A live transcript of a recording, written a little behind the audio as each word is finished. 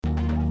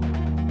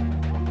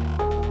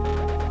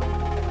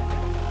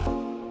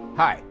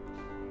Hi,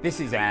 this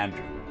is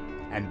Andrew,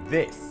 and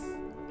this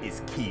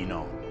is Keen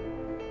On,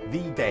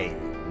 the daily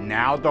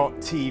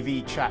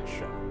now.tv chat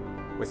show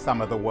with some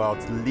of the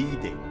world's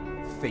leading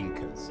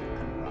thinkers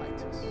and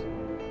writers.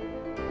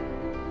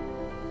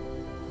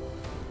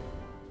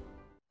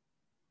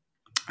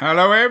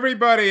 Hello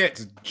everybody,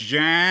 it's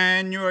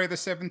January the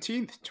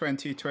 17th,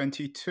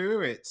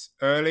 2022. It's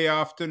early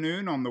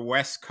afternoon on the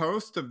west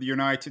coast of the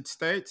United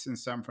States in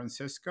San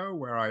Francisco,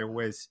 where I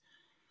always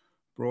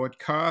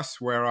broadcast,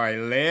 where I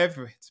live.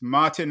 It's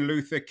Martin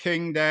Luther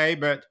King Day,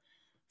 but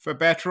for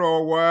better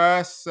or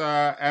worse,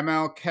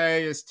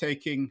 MLK is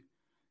taking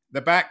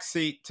the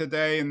backseat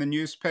today in the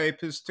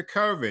newspapers to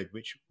COVID,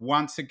 which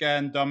once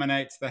again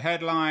dominates the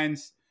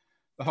headlines.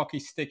 The hockey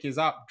stick is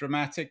up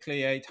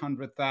dramatically,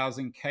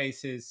 800,000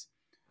 cases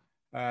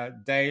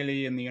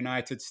daily in the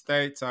United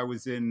States. I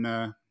was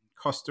in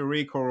Costa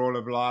Rica all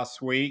of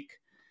last week.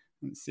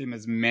 Doesn't seem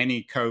as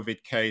many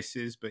COVID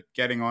cases, but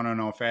getting on and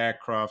off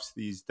aircrafts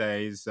these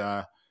days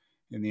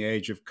in the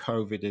age of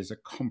COVID is a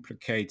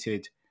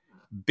complicated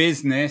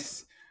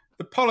business.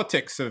 The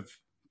politics of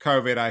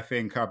COVID, I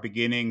think, are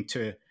beginning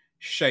to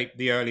shape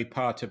the early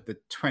part of the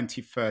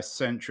 21st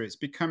century. It's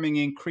becoming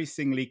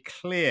increasingly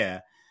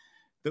clear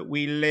that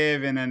we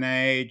live in an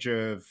age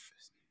of,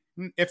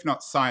 if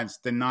not science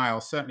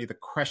denial, certainly the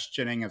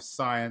questioning of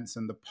science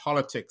and the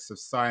politics of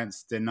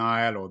science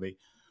denial, or the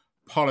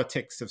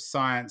politics of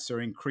science,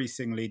 are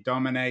increasingly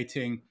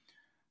dominating.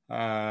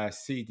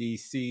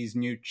 CDC's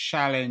new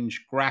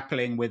challenge,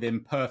 grappling with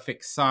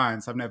imperfect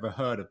science. I've never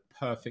heard of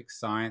perfect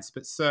science,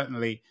 but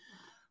certainly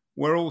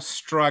we're all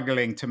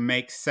struggling to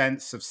make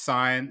sense of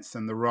science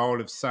and the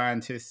role of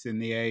scientists in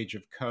the age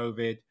of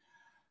COVID.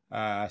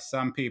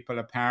 Some people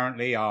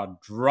apparently are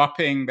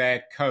dropping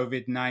their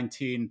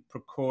COVID-19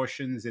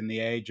 precautions in the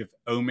age of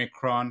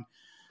Omicron,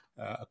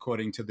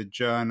 according to the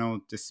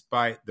journal,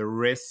 despite the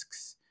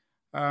risks.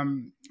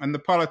 And the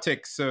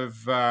politics of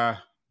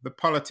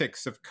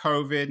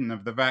COVID and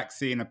of the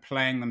vaccine are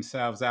playing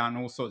themselves out in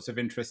all sorts of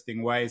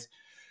interesting ways.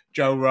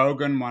 Joe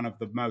Rogan, one of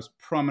the most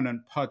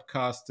prominent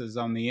podcasters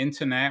on the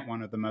internet,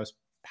 one of the most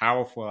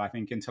powerful, I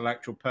think,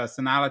 intellectual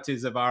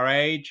personalities of our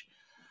age,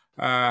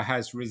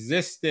 has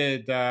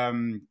resisted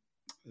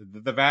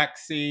the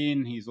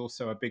vaccine. He's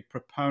also a big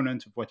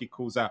proponent of what he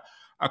calls a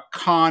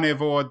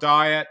carnivore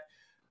diet.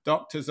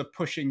 Doctors are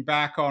pushing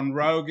back on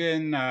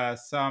Rogan.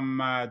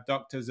 Some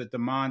doctors are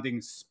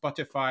demanding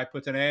Spotify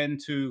put an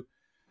end to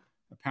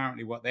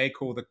apparently what they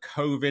call the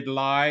COVID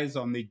lies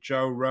on the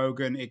Joe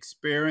Rogan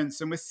experience.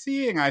 And we're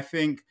seeing, I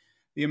think,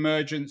 the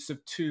emergence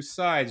of two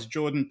sides.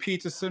 Jordan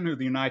Peterson, who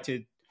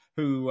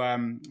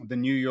the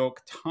New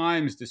York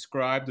Times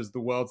described as the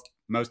world's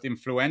most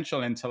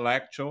influential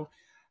intellectual,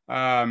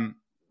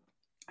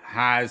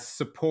 has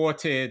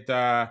supported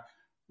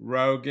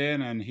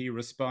Rogan, and he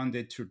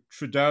responded to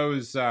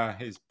Trudeau's,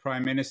 his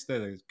prime minister,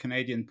 the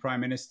Canadian prime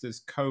minister's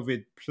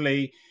COVID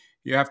plea.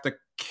 You have to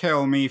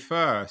kill me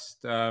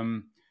first.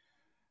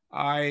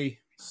 I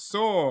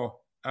saw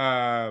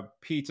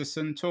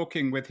Peterson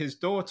talking with his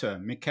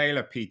daughter,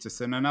 Mikhaila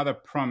Peterson, another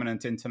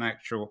prominent internet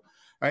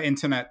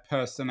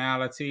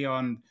personality,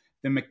 on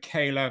the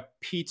Mikhaila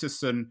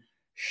Peterson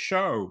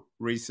show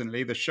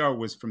recently. The show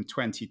was from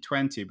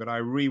 2020, but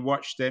I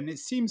rewatched it, and it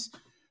seems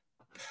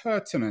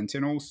pertinent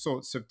in all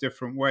sorts of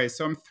different ways.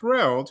 So I'm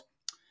thrilled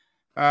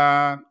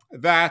that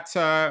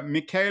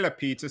Mikhaila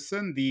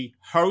Peterson, the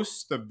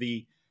host of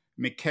the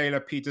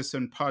Mikhaila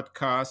Peterson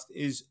podcast,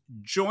 is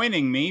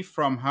joining me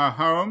from her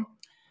home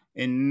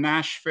in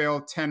Nashville,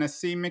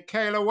 Tennessee.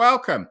 Mikhaila,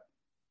 welcome.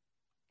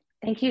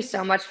 Thank you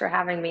so much for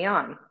having me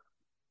on.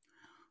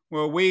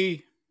 Well,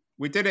 we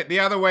did it the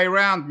other way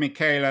around,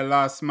 Mikhaila,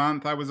 last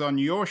month. I was on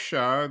your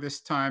show.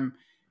 This time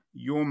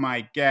you're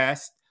my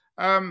guest.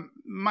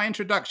 My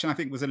introduction, I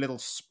think, was a little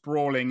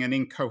sprawling and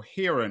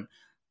incoherent.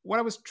 What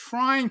I was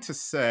trying to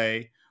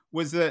say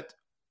was that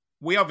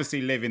we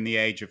obviously live in the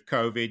age of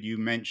COVID. You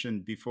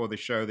mentioned before the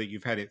show that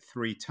you've had it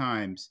 3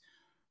 times.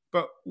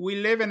 But we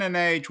live in an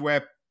age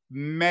where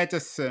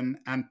medicine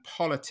and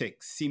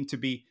politics seem to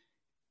be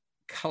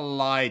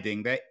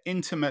colliding. They're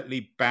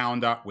intimately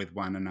bound up with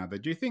one another.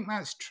 Do you think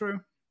that's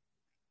true?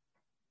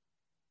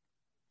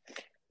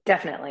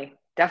 Definitely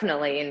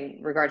in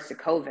regards to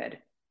COVID.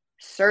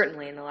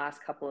 Certainly in the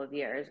last couple of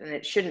years, and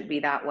it shouldn't be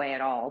that way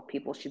at all.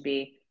 People should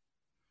be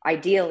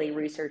ideally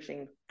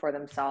researching for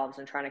themselves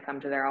and trying to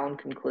come to their own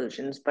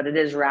conclusions, but it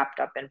is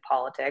wrapped up in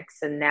politics.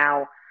 And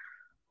now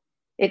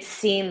it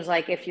seems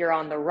like if you're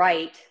on the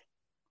right,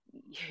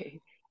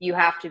 you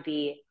have to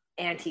be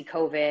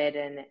anti-COVID,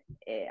 and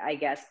I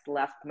guess the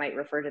left might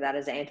refer to that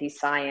as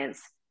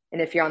anti-science.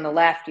 And if you're on the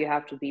left, you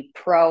have to be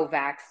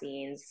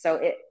pro-vaccines. So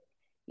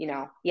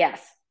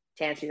yes,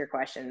 to answer your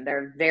question,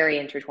 they're very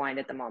intertwined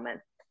at the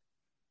moment.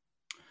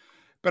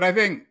 But I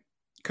think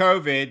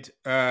COVID,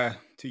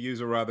 to use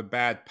a rather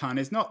bad pun,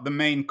 is not the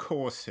main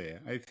course here.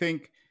 I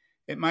think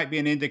it might be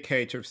an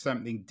indicator of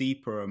something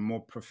deeper, a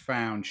more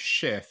profound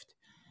shift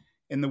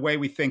in the way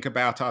we think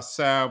about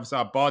ourselves,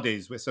 our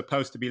bodies. We're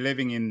supposed to be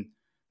living in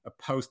a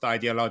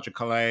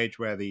post-ideological age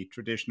where the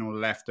traditional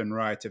left and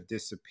right have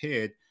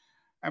disappeared.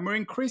 And we're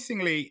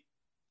increasingly,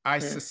 I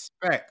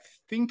suspect,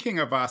 thinking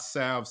of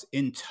ourselves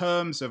in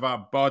terms of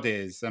our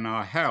bodies and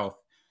our health.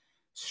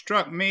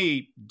 Struck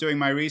me doing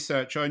my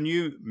research on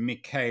you,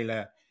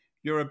 Michaela.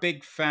 You're a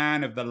big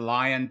fan of the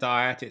Lion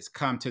Diet. It's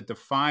come to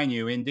define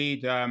you.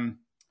 Indeed, on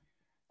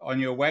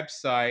your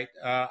website,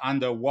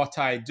 under What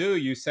I Do,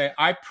 you say,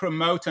 I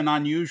promote an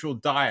unusual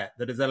diet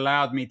that has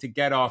allowed me to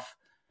get off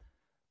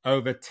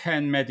over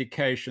 10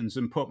 medications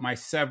and put my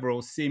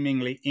several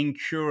seemingly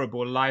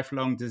incurable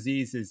lifelong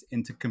diseases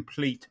into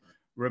complete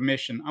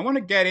remission. I want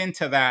to get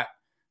into that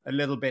a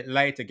little bit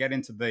later, get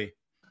into the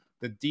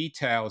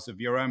details of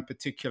your own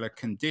particular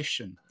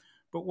condition.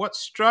 But what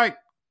struck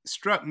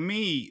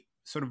me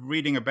sort of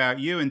reading about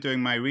you and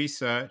doing my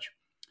research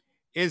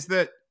is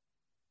that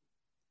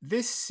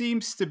this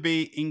seems to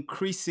be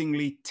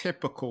increasingly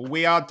typical.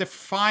 We are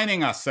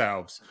defining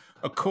ourselves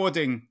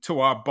according to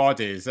our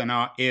bodies and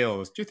our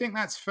ills. Do you think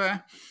that's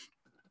fair?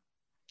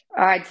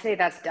 I'd say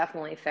that's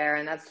definitely fair.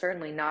 And that's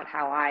certainly not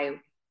how I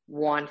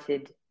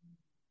wanted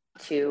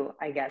to,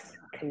 I guess,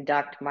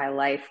 conduct my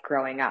life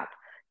growing up.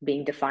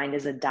 Being defined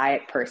as a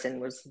diet person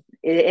was,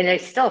 and I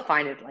still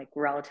find it like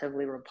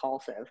relatively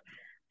repulsive.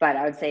 But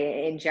I would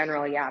say in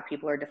general, yeah,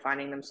 people are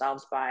defining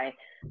themselves by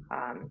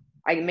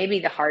maybe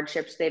the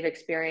hardships they've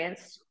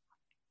experienced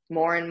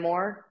more and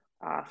more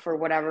for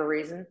whatever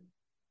reason.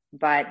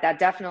 But that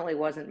definitely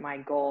wasn't my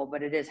goal,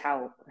 but it is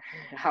how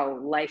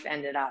life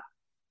ended up.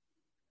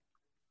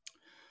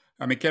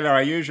 Michaela,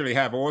 I usually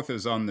have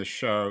authors on the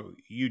show.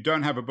 You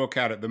don't have a book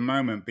out at the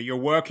moment, but you're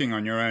working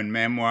on your own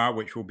memoir,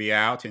 which will be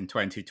out in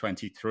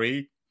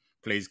 2023.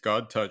 Please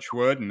God, touch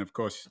wood. And of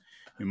course,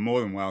 you're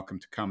more than welcome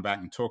to come back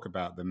and talk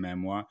about the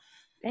memoir.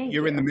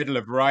 You're in the middle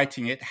of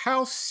writing it.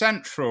 How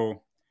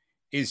central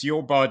is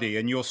your body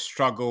and your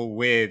struggle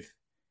with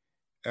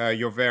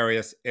your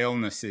various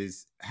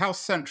illnesses? How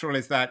central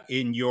is that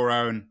in your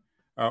own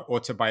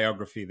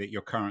autobiography that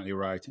you're currently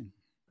writing?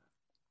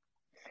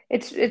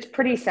 It's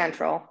pretty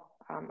central.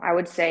 I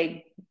would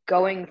say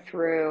going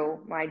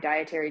through my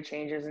dietary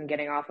changes and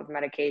getting off of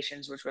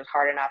medications, which was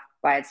hard enough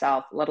by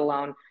itself, let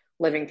alone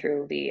living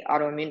through the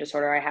autoimmune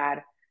disorder I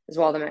had, as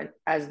well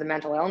as the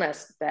mental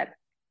illness that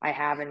I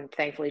have and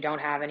thankfully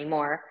don't have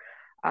anymore,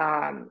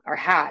 or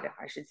had,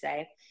 I should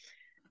say.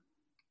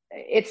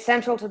 It's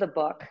central to the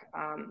book,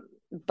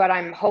 but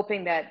I'm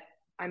hoping that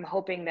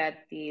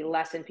the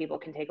lesson people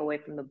can take away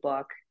from the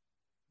book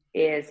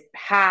is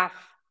half,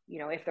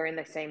 if they're in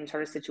the same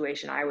sort of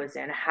situation I was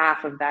in,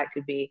 half of that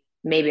could be,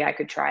 maybe I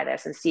could try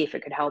this and see if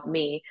it could help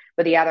me.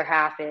 But the other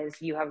half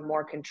is you have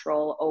more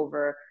control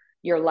over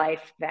your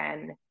life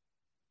than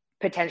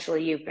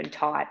potentially you've been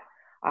taught.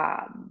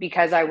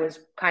 Because I was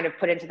kind of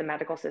put into the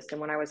medical system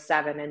when I was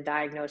 7 and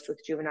diagnosed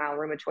with juvenile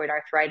rheumatoid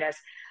arthritis,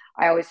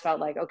 I always felt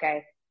like,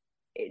 okay,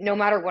 no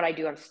matter what I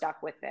do, I'm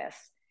stuck with this.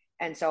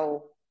 And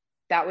so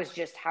that was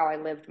just how I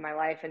lived my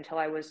life until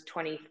I was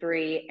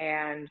 23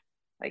 and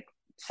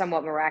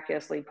somewhat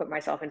miraculously put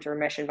myself into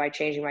remission by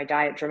changing my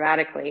diet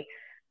dramatically.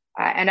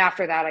 And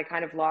after that, I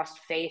kind of lost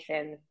faith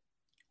in,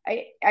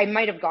 I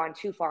might have gone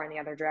too far in the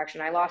other direction.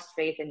 I lost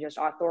faith in just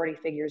authority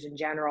figures in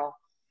general,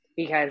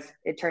 because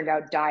it turned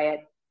out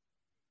diet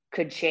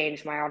could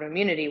change my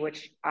autoimmunity,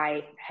 which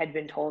I had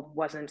been told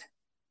wasn't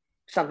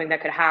something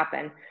that could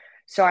happen.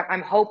 So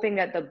I'm hoping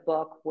that the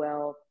book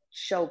will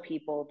show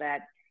people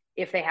that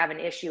if they have an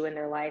issue in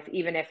their life,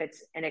 even if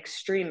it's an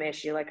extreme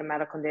issue like a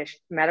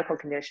medical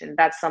condition,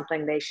 that's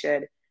something they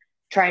should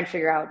try and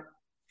figure out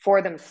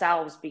for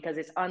themselves, because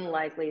it's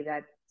unlikely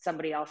that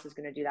somebody else is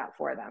going to do that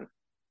for them.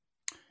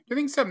 Do you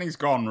think something's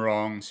gone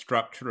wrong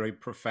structurally,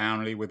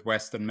 profoundly with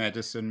Western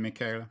medicine,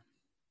 Michaela?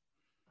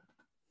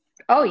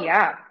 Oh,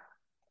 yeah.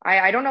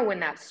 I don't know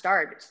when that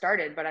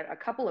started, but a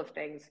couple of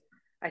things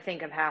I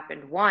think have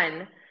happened.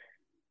 One,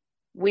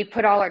 we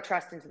put all our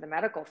trust into the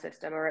medical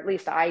system, or at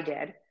least I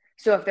did.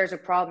 So if there's a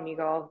problem, you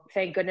go,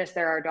 thank goodness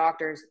there are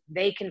doctors.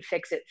 They can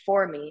fix it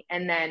for me.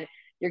 And then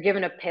you're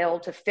given a pill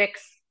to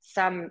fix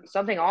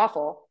something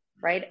awful,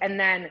 right? And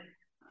then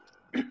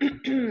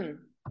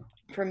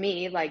for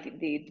me, like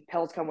the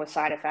pills come with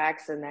side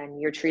effects, and then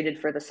you're treated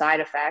for the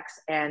side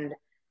effects. And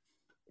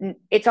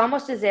it's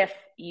almost as if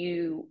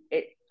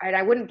and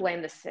I wouldn't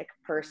blame the sick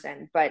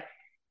person, but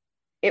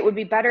it would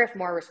be better if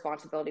more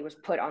responsibility was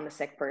put on the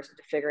sick person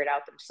to figure it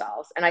out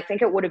themselves. And I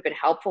think it would have been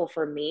helpful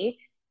for me,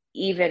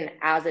 even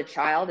as a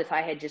child, if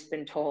I had just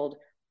been told,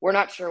 we're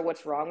not sure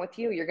what's wrong with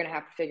you, you're going to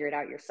have to figure it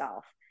out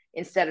yourself,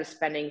 instead of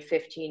spending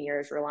 15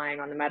 years relying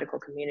on the medical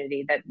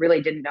community that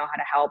really didn't know how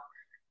to help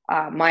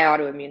my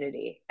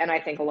autoimmunity. And I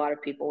think a lot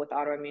of people with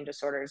autoimmune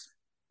disorders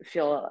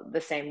feel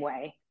the same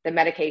way. The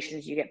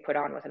medications you get put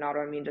on with an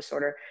autoimmune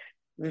disorder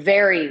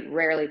very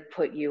rarely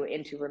put you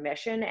into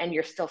remission, and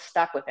you're still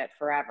stuck with it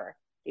forever,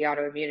 the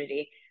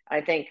autoimmunity.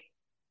 I think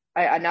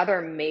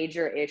another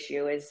major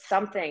issue is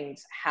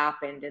something's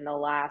happened in the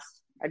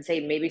last, I'd say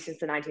maybe since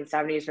the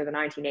 1970s or the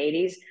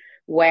 1980s,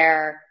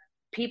 where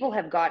people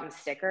have gotten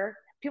sicker.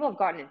 People have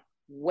gotten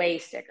way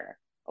sicker.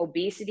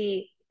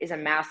 Obesity is a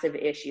massive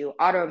issue.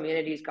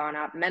 Autoimmunity's gone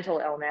up, mental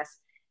illness,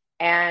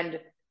 and for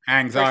some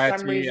Anxiety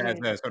as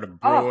reason, a sort of oh,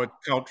 broad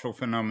cultural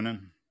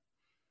phenomenon.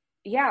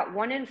 yeah,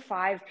 1 in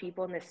 5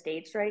 people in the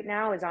States right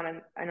now is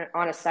on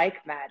a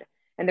psych med,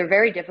 and they're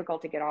very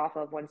difficult to get off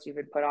of once you've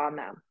been put on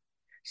them.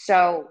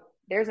 So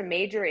there's a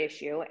major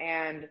issue,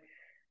 and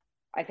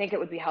I think it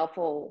would be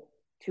helpful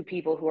to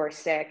people who are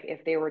sick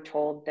if they were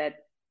told that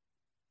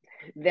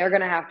they're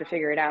going to have to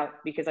figure it out,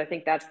 because I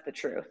think that's the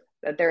truth,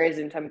 that there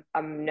isn't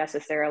a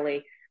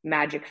necessarily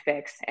magic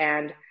fix.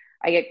 And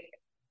I get,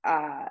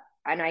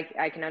 and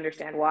I can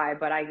understand why,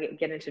 but I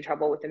get into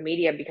trouble with the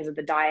media because of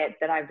the diet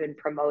that I've been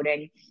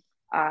promoting.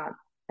 Uh,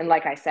 and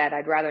like I said,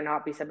 I'd rather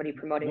not be somebody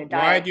promoting a Why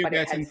diet, do you but it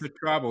get has, into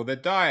trouble? The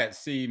diet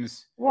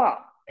seems,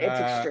 well, it's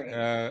extreme.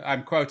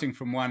 I'm quoting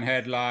from one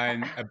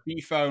headline, a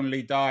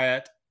beef-only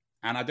diet.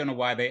 And I don't know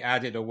why they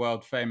added a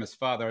world-famous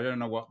father. I don't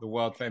know what the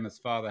world-famous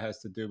father has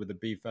to do with the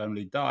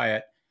beef-only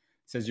diet.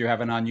 It says you have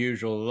an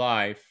unusual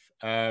life.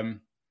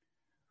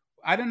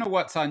 I don't know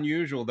what's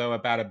unusual, though,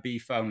 about a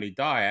beef-only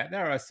diet.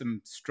 There are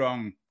some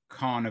strong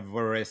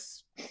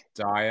carnivorous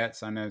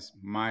diets. I know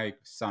my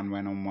son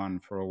went on one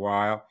for a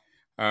while.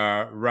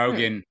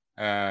 Rogan,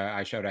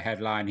 I showed a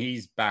headline.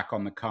 He's back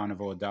on the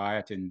carnivore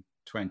diet in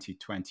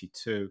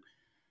 2022.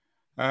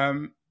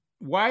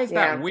 Why is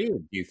that Yeah.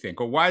 weird, do you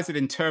think? Or why is it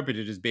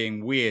interpreted as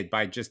being weird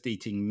by just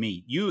eating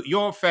meat?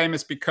 You're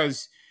famous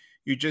because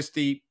you just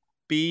eat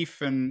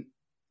beef and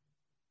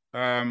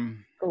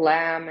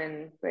Lamb,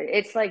 and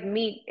it's like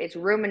meat, it's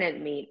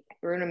ruminant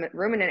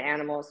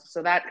animals,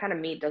 so that kind of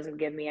meat doesn't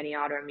give me any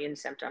autoimmune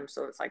symptoms.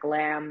 So it's like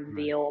lamb, right.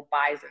 veal,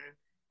 bison,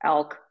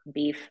 elk,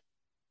 beef.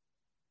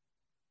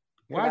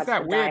 So Why is that's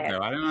the that weird diet.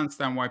 though? I don't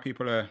understand why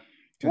people are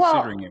Well,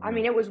 considering it I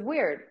mean,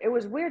 weird. it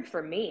was weird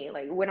for me,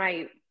 like when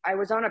I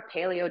was on a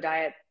paleo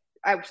diet.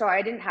 So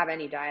I didn't have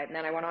any diet, and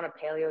then I went on a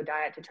paleo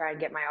diet to try and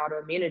get my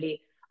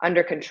autoimmunity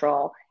under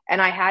control, and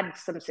I had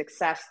some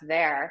success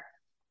there,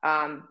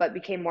 but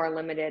became more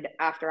limited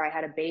after I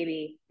had a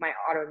baby. My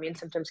autoimmune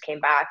symptoms came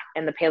back,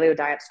 and the paleo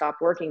diet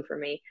stopped working for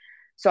me.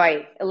 So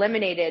I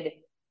eliminated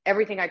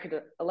everything I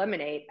could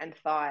eliminate and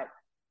thought,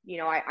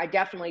 I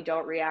definitely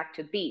don't react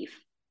to beef.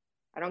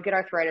 I don't get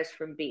arthritis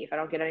from beef. I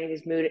don't get any of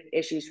these mood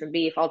issues from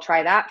beef. I'll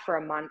try that for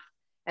a month,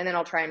 and then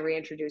I'll try and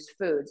reintroduce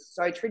foods.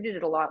 So I treated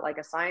it a lot like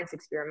a science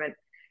experiment.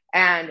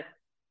 And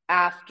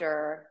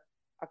after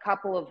a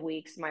couple of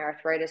weeks, my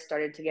arthritis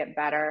started to get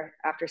better.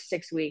 After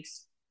 6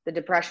 weeks, the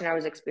depression I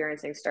was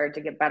experiencing started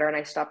to get better, and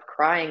I stopped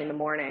crying in the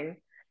morning.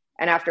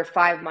 And after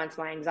 5 months,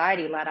 my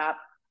anxiety let up.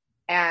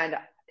 And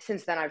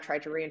since then, I've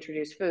tried to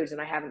reintroduce foods,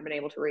 and I haven't been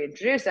able to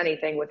reintroduce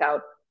anything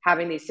without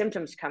having these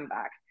symptoms come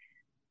back.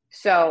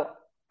 So,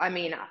 I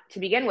mean, to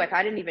begin with,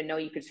 I didn't even know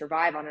you could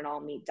survive on an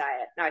all meat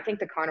diet. Now, I think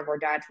the carnivore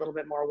diet's a little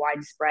bit more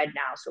widespread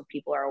now, so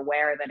people are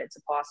aware that it's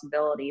a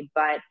possibility.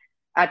 But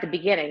at the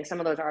beginning, some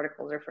of those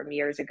articles are from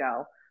years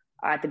ago.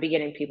 At the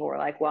beginning, people were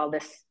like, well,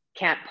 this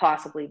can't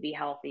possibly be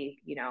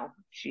healthy.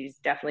 She's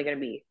definitely going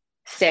to be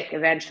sick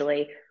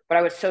eventually. But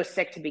I was so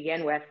sick to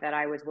begin with that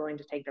I was willing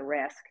to take the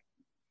risk.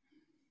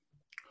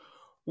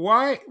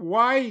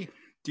 Why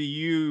do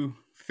you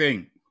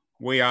think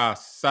we are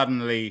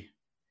suddenly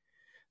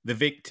the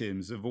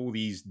victims of all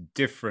these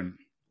different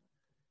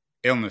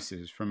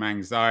illnesses, from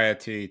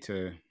anxiety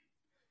to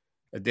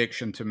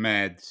addiction to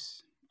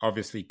meds,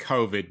 obviously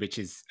COVID, which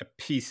is a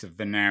piece of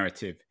the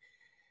narrative?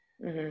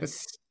 Mm-hmm.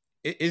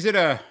 Is it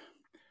a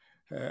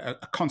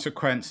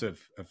consequence of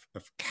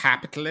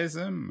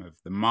capitalism,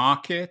 of the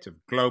market, of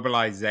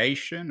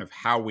globalization, of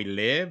how we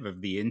live,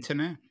 of the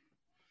internet?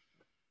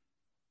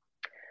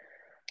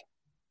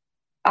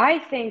 I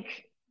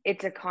think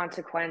it's a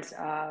consequence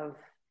of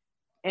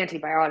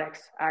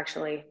antibiotics,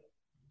 actually,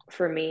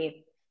 for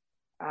me,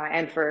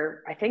 and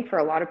I think for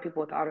a lot of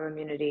people with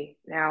autoimmunity.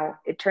 Now,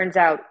 it turns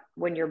out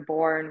when you're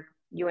born,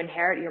 you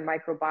inherit your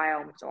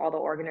microbiome, so all the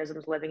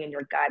organisms living in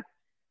your gut,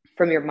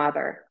 from your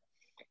mother.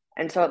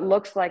 And so it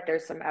looks like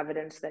there's some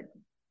evidence that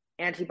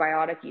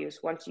antibiotic use,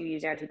 once you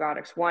use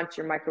antibiotics once,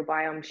 your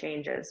microbiome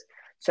changes.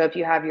 So if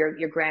you have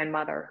your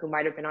grandmother who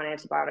might have been on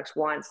antibiotics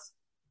once,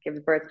 gives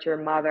birth to your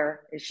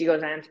mother, and she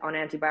goes on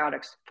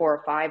antibiotics 4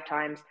 or 5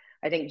 times,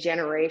 I think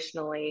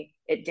generationally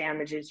it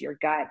damages your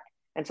gut.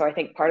 And so I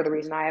think part of the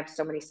reason I have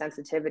so many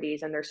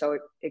sensitivities and they're so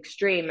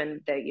extreme,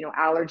 and that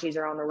allergies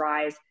are on the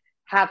rise,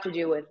 have to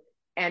do with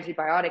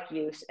antibiotic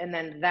use. And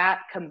then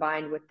that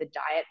combined with the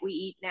diet we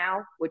eat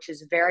now, which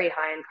is very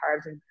high in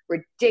carbs and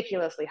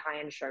ridiculously high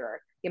in sugar.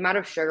 The amount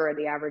of sugar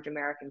the average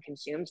American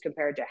consumes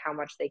compared to how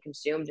much they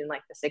consumed in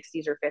like the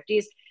 60s or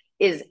 50s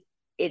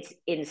it's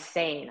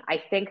insane. I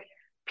think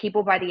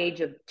people by the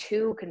age of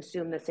 2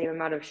 consume the same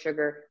amount of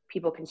sugar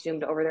people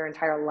consumed over their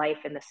entire life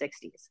in the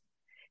 60s.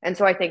 And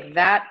so I think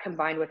that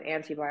combined with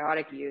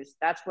antibiotic use,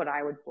 that's what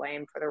I would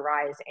blame for the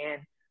rise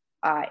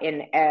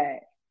in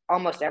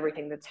almost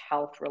everything that's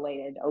health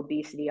related: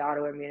 obesity,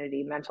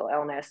 autoimmunity, mental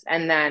illness.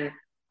 And then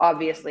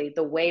obviously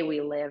the way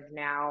we live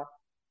now,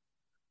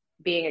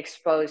 being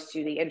exposed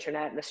to the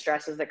internet and the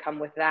stresses that come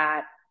with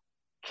that,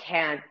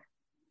 can't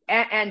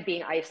and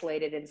being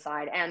isolated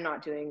inside and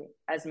not doing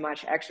as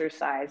much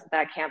exercise,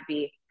 that can't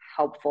be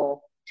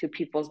helpful to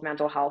people's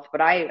mental health.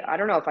 But I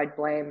don't know if I'd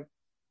blame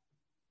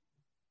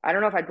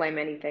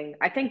anything.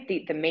 I think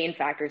the main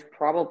factor is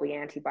probably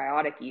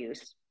antibiotic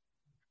use.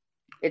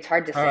 It's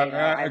hard to say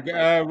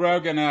though.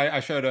 Rogan, I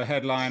showed a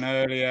headline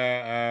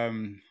earlier.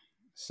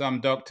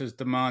 Some doctors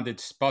demanded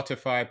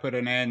Spotify put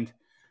an end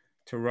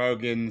to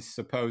Rogan's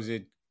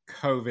supposed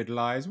COVID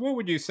lies. What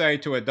would you say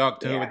to a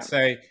doctor who would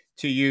say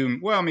to you,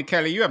 well,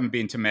 Michele, you haven't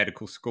been to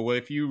medical school.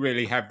 If you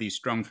really have these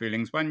strong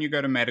feelings, why don't you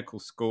go to medical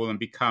school and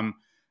become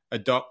a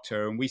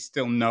doctor? And we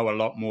still know a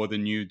lot more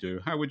than you do.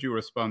 How would you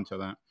respond to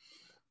that?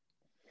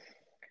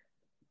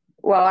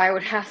 Well, I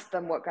would ask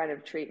them what kind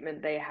of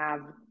treatment they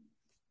have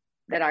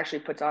that actually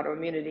puts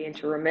autoimmunity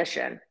into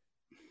remission.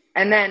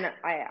 And then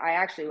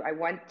I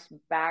went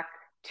back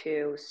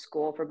to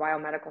school for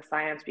biomedical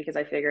science because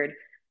I figured,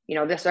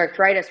 this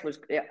arthritis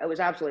was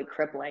absolutely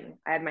crippling.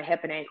 I had my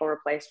hip and ankle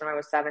replaced when I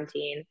was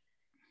 17.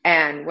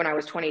 And when I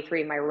was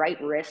 23, my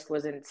right wrist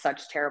was in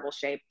such terrible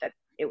shape that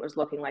it was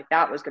looking like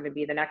that was going to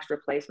be the next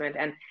replacement.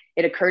 And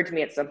it occurred to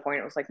me at some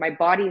point, it was like my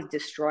body is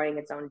destroying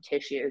its own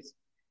tissues.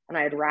 And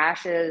I had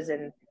rashes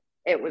and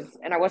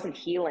I wasn't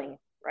healing,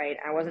 right?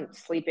 I wasn't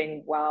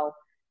sleeping well,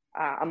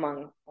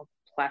 among a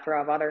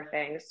plethora of other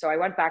things. So I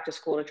went back to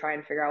school to try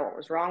and figure out what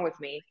was wrong with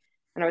me.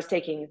 And I was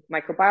taking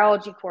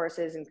microbiology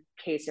courses in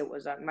case it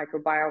was a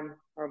microbiome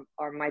or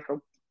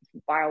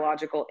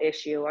microbiological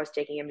issue. I was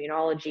taking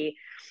immunology.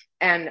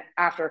 And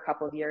after a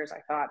couple of years,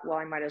 I thought, well,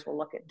 I might as well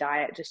look at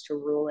diet just to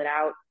rule it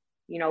out.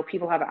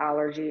 People have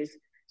allergies.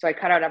 So I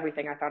cut out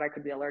everything I thought I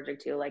could be allergic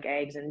to, like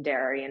eggs and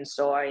dairy and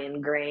soy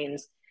and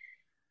grains,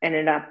 and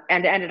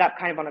ended up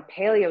kind of on a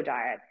paleo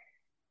diet.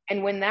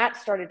 And when that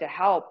started to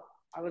help,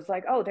 I was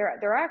like, oh,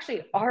 there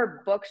actually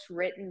are books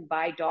written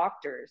by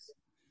doctors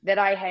that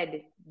I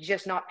had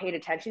just not paid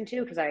attention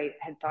to because I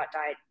had thought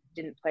diet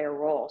didn't play a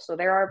role. So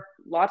there are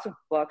lots of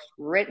books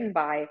written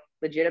by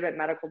legitimate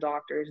medical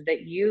doctors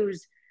that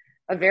use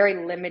a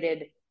very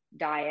limited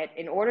diet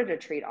in order to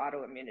treat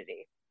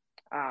autoimmunity.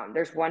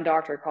 There's one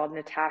doctor called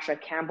Natasha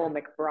Campbell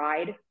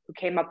McBride who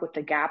came up with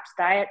the GAPS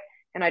diet,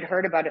 and I'd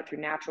heard about it through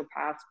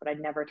naturopaths, but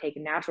I'd never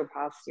taken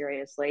naturopaths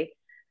seriously.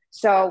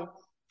 So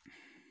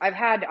I've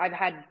had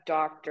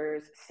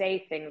doctors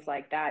say things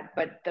like that,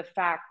 but the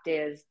fact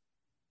is,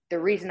 the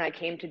reason I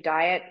came to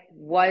diet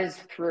was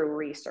through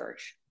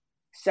research.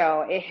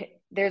 So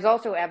there's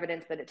also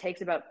evidence that it takes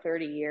about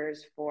 30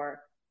 years for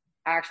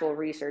actual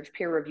research,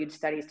 peer-reviewed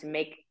studies to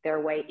make their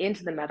way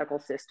into the medical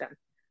system.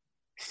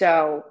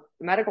 So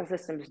the medical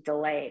system is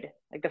delayed.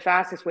 Like the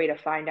fastest way to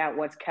find out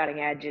what's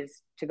cutting edge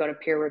is to go to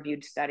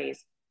peer-reviewed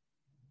studies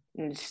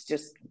and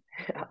just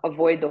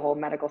avoid the whole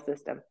medical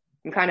system.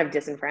 I'm kind of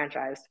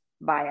disenfranchised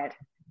by it.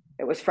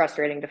 It was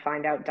frustrating to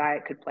find out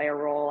diet could play a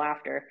role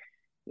after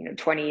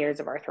 20 years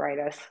of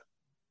arthritis.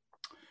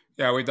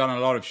 Yeah, we've done a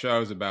lot of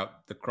shows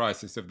about the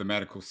crisis of the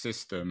medical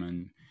system,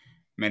 and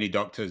many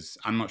doctors,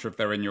 I'm not sure if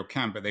they're in your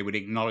camp, but they would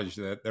acknowledge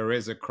that there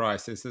is a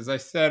crisis. As I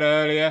said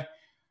earlier,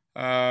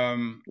 I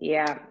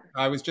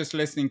was just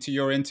listening to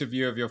your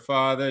interview of your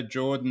father,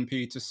 Jordan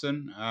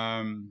Peterson,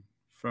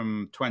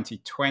 from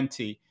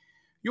 2020.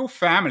 Your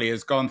family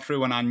has gone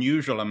through an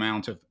unusual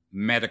amount of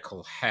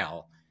medical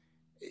hell.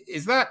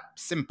 Is that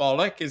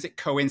symbolic? Is it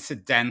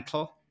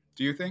coincidental,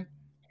 do you think?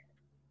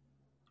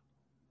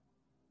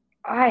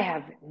 I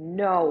have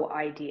no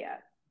idea.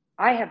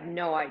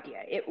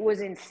 It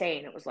was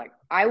insane. It was like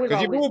I was.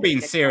 Because you've all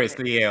been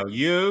seriously ill.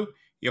 You,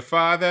 your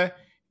father,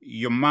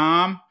 your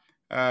mom.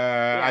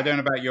 I don't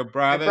know about your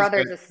brothers,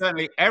 but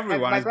certainly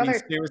everyone has been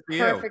seriously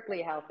ill.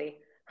 Perfectly healthy.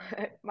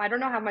 I don't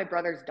know how my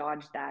brother's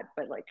dodged that,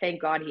 but like,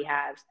 thank God he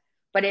has.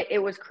 But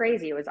it was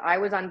crazy. I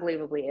was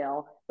unbelievably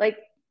ill, like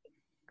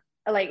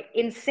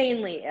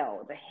insanely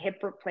ill. The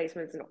hip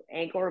replacements and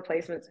ankle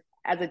replacements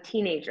as a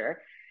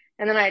teenager.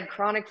 And then I had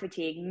chronic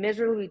fatigue,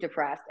 miserably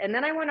depressed. And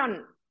then I went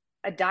on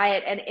a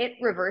diet and it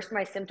reversed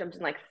my symptoms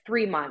in like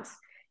 3 months.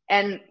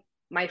 And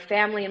my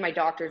family and my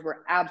doctors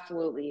were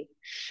absolutely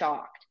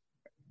shocked.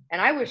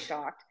 And I was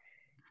shocked.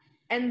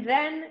 And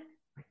then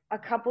a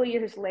couple of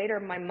years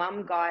later, my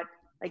mom got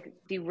like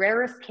the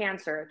rarest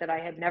cancer that I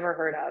had never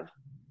heard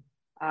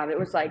of. It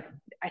was like,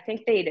 I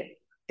think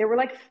there were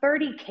like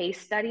 30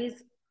 case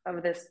studies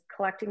of this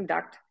collecting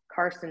duct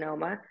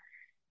carcinoma.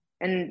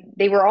 And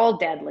they were all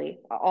deadly.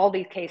 All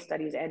these case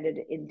studies ended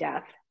in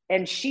death.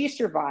 And she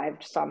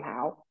survived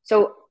somehow.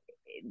 So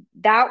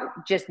that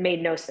just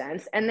made no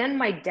sense. And then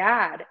my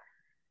dad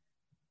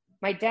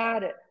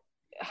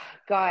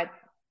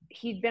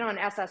he'd been on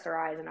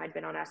SSRIs and I'd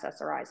been on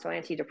SSRIs, so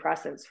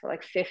antidepressants, for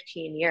like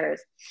 15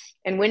 years.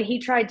 And when he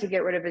tried to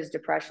get rid of his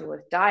depression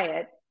with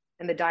diet,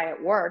 and the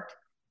diet worked,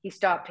 he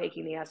stopped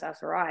taking the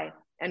SSRI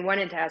and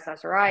went into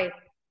SSRI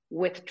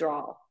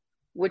withdrawal,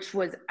 which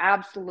was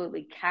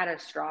absolutely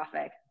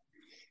catastrophic.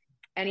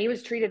 And he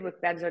was treated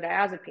with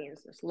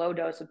benzodiazepines, this low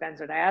dose of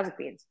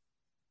benzodiazepines.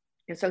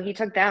 And so he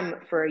took them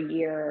for a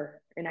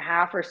year and a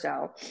half or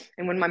so.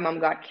 And when my mom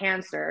got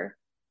cancer,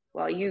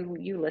 well,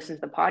 you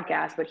listened to the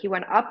podcast, but he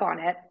went up on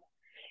it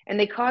and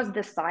they cause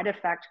this side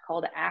effect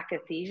called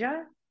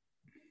akathisia.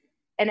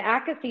 And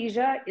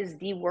akathisia is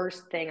the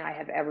worst thing I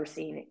have ever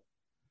seen.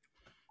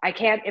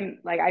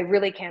 I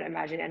really can't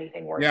imagine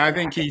anything worse. Yeah, I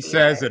think he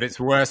says that it's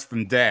worse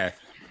than death.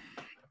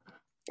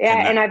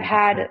 Yeah, and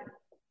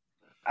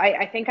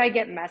I think I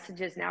get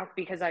messages now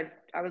because I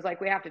was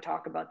like, we have to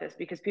talk about this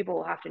because people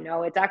will have to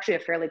know it's actually a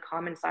fairly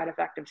common side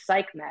effect of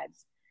psych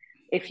meds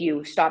if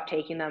you stop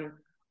taking them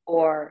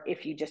or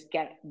if you just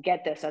get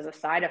this as a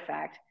side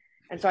effect.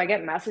 And so I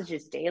get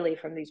messages daily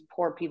from these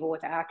poor people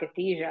with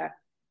akathisia.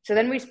 So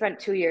then we spent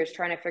 2 years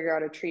trying to figure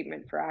out a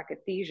treatment for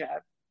akathisia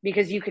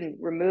because you can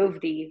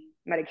remove the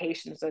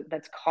medications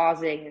that's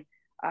causing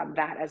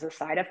that as a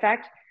side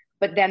effect,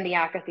 but then the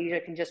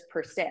akathisia can just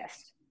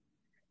persist.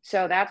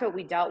 So that's what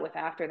we dealt with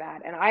after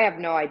that. And I have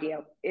no idea.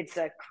 It's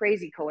a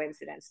crazy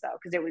coincidence though,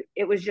 because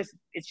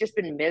it's just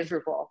been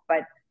miserable,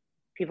 but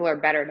people are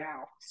better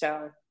now.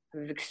 So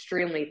I'm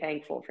extremely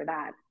thankful for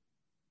that.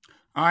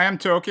 I am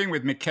talking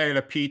with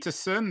Mikhaila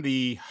Peterson,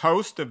 the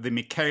host of the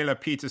Mikhaila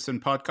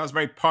Peterson podcast,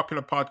 very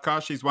popular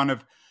podcast. She's one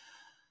of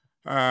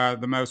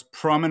the most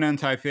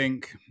prominent, I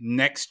think,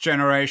 next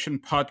generation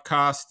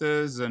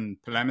podcasters and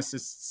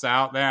polemicists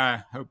out there.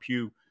 I hope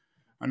you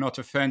are not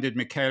offended,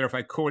 Mikhaila, if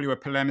I call you a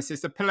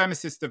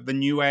polemicist of the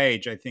new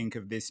age, I think,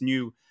 of this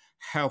new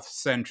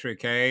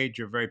health-centric age.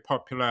 You're very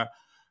popular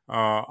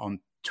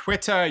on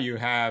Twitter. You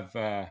have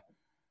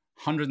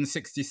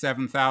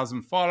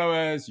 167,000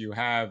 followers. You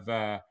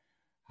have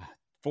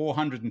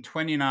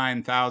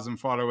 429,000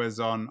 followers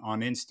on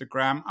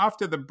Instagram.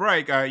 After the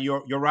break,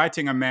 you're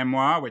writing a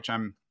memoir, which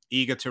I'm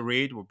eager to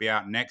read. Will be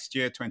out next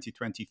year,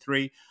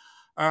 2023.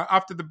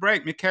 After the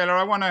break, Mikhaila,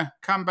 I want to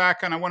come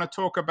back and I want to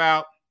talk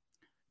about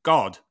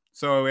God.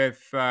 So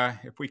if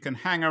we can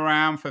hang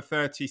around for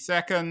 30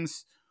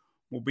 seconds,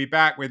 we'll be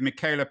back with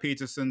Mikhaila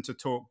Peterson to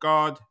talk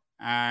God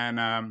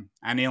and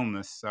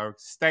illness. So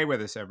stay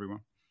with us, everyone.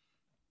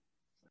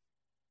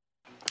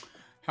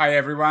 Hi,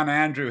 everyone.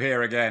 Andrew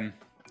here again.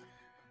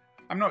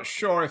 I'm not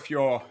sure if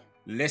you're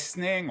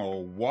listening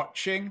or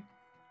watching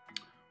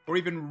or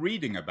even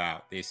reading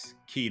about this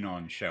Keen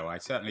On show. I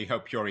certainly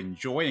hope you're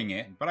enjoying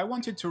it, but I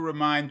wanted to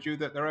remind you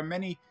that there are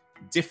many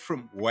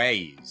different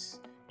ways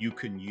you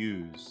can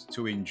use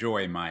to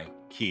enjoy my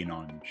Keen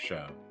On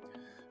show.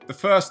 The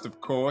first, of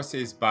course,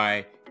 is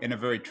by, in a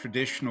very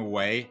traditional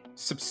way,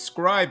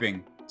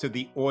 subscribing to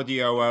the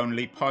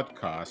audio-only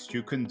podcast.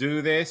 You can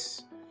do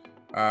this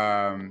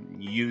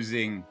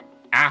using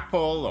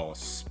Apple or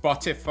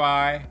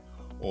Spotify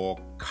or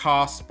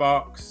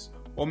Castbox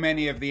or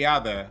many of the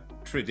other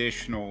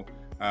traditional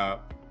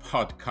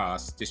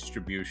podcast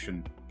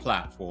distribution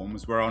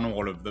platforms. We're on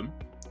all of them.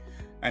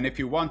 And if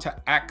you want to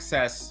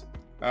access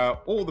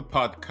all the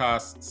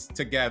podcasts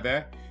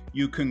together,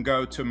 you can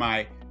go to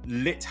my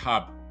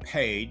LitHub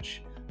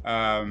page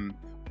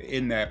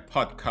in their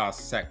podcast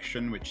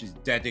section, which is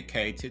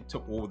dedicated to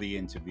all the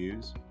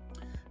interviews.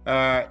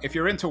 If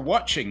you're into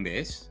watching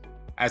this,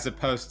 as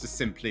opposed to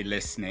simply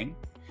listening,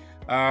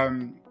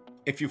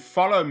 if you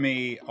follow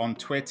me on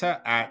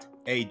Twitter at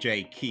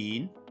AJ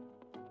Keen,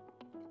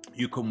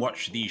 you can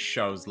watch these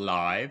shows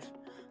live,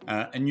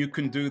 and you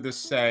can do the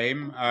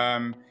same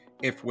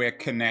if we're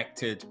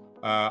connected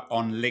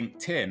on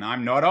LinkedIn.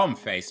 I'm not on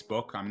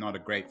Facebook. I'm not a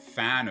great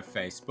fan of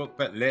Facebook,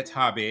 but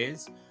LitHub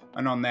is.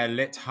 And on their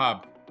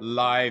LitHub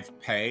live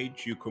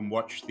page, you can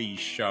watch these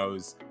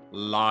shows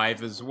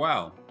live as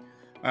well.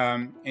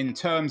 In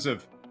terms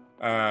of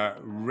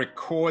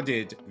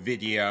recorded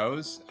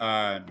videos,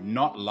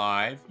 not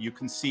live, you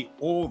can see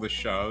all the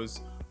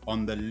shows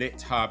on the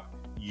LitHub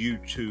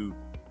YouTube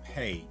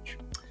page.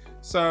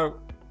 So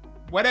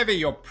whatever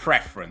your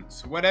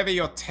preference, whatever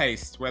your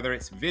taste, whether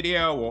it's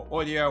video or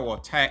audio or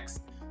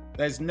text,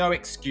 there's no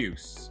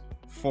excuse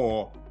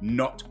for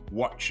not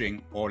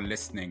watching or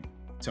listening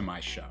to my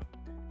show.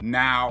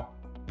 Now,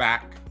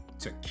 back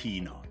to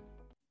Keen On.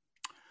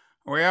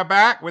 We are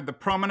back with the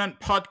prominent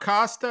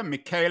podcaster,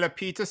 Mikhaila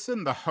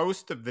Peterson, the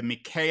host of the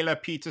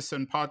Mikhaila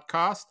Peterson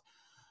podcast.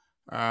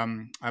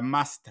 A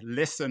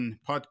must-listen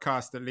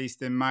podcast, at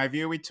least in my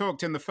view. We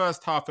talked in the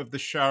first half of the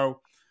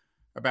show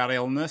about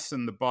illness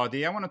and the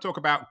body. I want to talk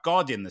about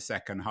God in the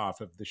second half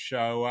of the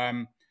show.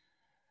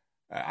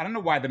 I don't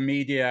know why the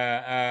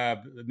media,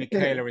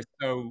 Mikhaila, is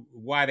so,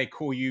 why they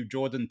call you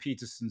Jordan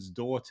Peterson's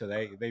daughter.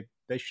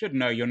 They should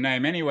know your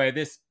name. Anyway,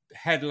 this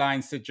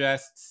headline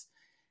suggests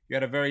you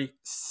had a very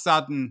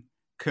sudden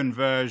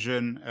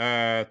conversion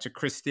to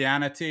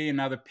Christianity.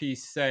 Another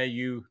piece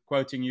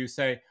quoting you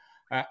say,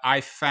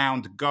 I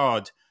found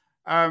God.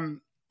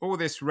 All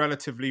this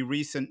relatively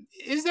recent.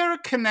 Is there a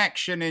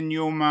connection in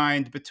your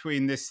mind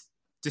between this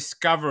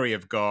discovery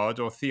of God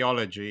or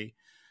theology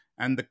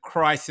and the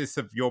crisis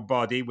of your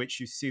body, which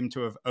you seem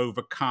to have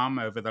overcome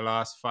over the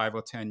last 5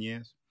 or 10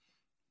 years?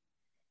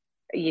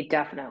 You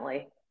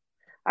definitely.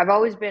 I've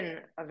always been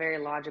a very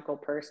logical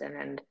person,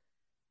 and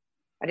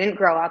I didn't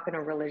grow up in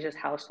a religious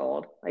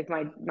household. Like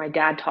my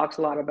dad talks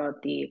a lot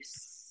about the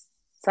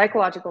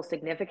psychological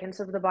significance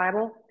of the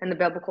Bible and the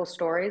biblical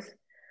stories,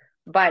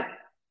 but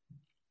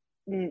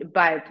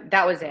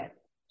that was it.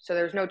 So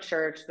there's no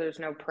church, there's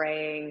no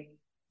praying,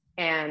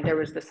 and there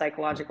was the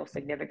psychological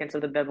significance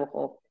of the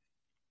biblical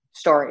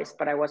stories,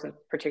 but I wasn't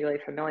particularly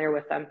familiar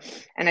with them.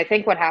 And I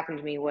think what happened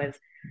to me was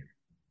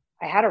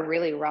I had a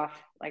really rough,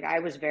 like I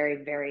was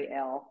very, very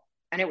ill,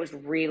 and it was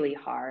really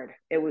hard.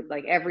 It was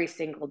like every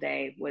single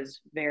day was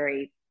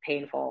very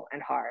painful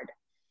and hard.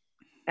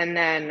 And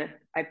then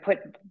I put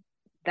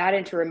that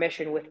into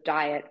remission with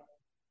diet.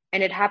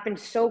 And it happened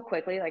so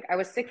quickly. Like I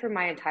was sick for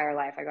my entire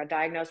life. I got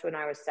diagnosed when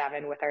I was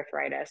 7 with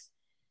arthritis.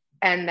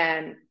 And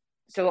then,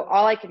 so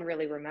all I can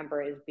really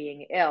remember is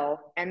being ill.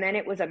 And then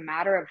it was a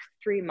matter of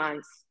 3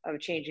 months of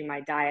changing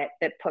my diet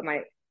that put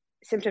my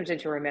symptoms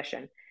into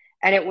remission.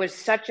 And it was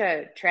such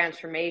a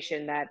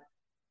transformation that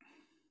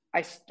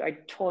I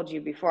told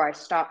you before, I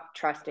stopped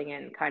trusting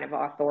in kind of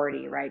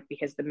authority, right?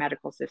 Because the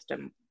medical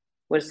system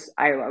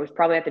I was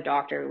probably at the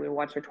doctor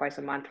once or twice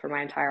a month for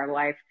my entire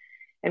life.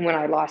 And when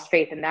I lost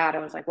faith in that, I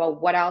was like, well,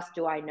 what else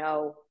do I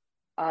know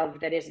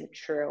of that isn't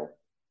true?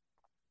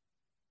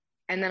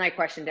 And then I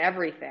questioned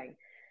everything.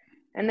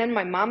 And then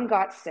my mom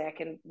got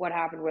sick. And what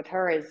happened with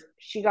her is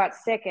she got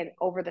sick, and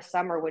over the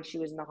summer when she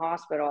was in the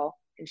hospital,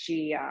 and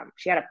she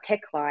had a PICC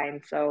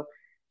line. So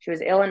she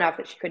was ill enough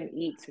that she couldn't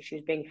eat. So she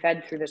was being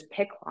fed through this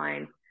PICC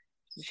line.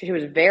 She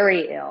was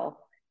very ill.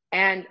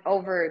 And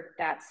over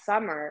that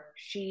summer,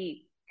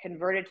 she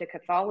converted to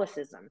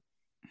Catholicism.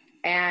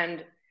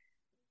 And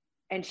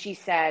she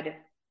said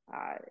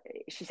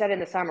in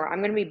the summer, I'm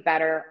going to be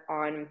better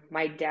on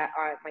my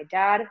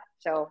dad.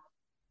 So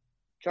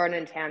Jordan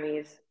and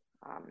Tammy's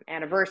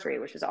anniversary,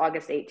 which is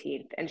August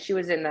 18th. And she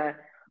was in the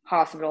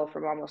hospital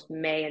from almost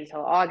May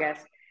until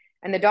August.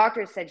 And the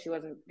doctor said she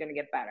wasn't going to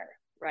get better,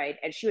 right?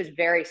 And she was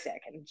very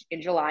sick. And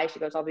in July, she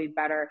goes, I'll be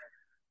better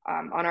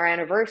on our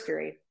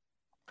anniversary.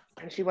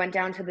 And she went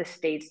down to the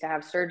States to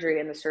have surgery,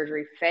 and the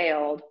surgery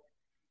failed.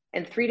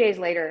 And 3 days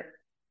later,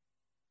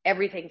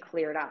 everything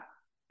cleared up.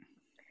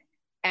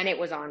 And it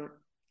was on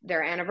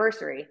their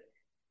anniversary.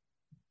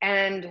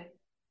 And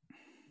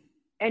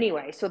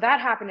anyway, so that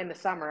happened in the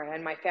summer,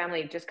 and my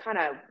family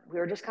we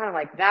were just kind of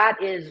like,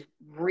 that is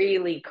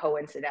really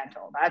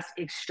coincidental. That's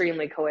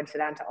extremely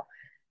coincidental.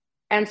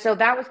 And so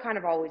that was kind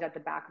of always at the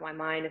back of my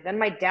mind. And then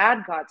my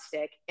dad got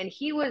sick, and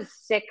he was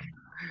sick.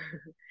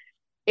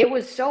 It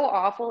was so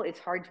awful. It's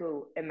hard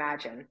to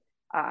imagine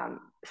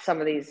some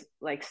of these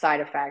like side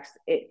effects.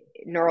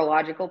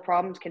 Neurological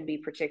problems can be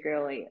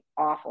particularly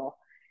awful.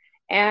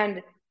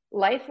 And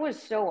life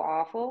was so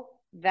awful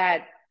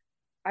that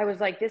I was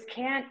like, this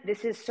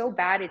is so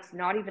bad. It's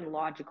not even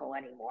logical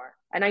anymore.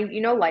 And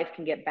life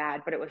can get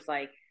bad, but it was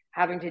like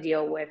having to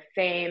deal with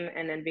fame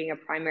and then being a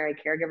primary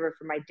caregiver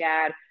for my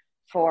dad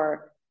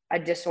for a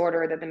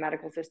disorder that the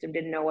medical system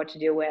didn't know what to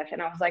do with.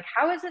 And I was like,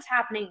 how is this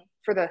happening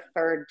for the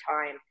third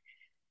time?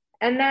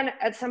 And then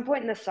at some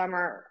point in the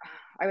summer,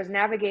 I was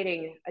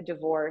navigating a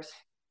divorce,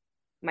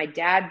 my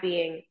dad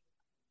being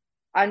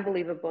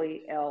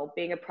unbelievably ill,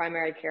 being a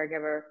primary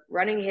caregiver,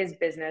 running his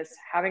business,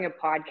 having a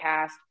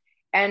podcast,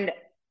 and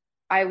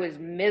I was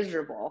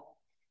miserable.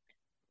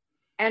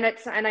 And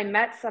I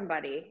met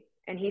somebody,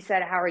 and he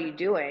said, how are you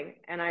doing?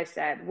 And I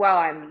said, well,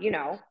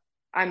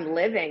 I'm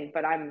living,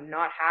 but I'm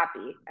not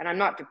happy, and I'm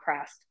not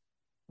depressed,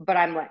 but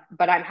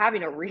I'm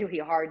having a really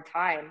hard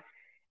time.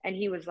 And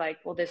he was like,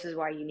 well, this is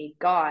why you need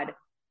God.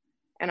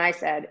 And I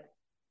said,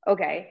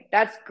 okay,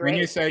 that's great. When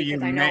you say you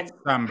met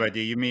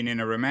somebody, you mean in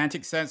a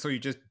romantic sense, or you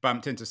just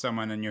bumped into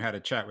someone and you had a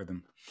chat with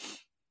them?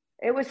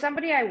 It was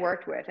somebody I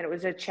worked with, and it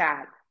was a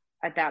chat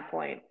at that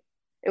point.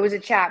 It was a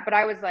chat, but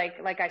I was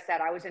like I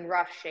said, I was in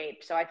rough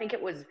shape. So I think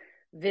it was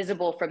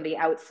visible from the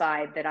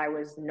outside that I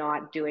was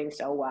not doing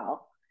so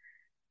well.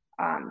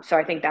 So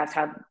I think that's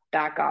how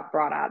that got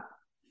brought up.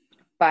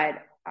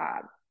 But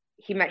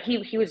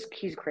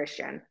he's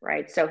Christian,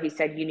 right? So he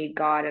said, you need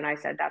God. And I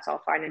said, that's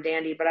all fine and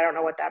dandy, but I don't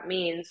know what that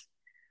means.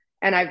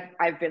 And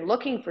I've been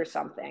looking for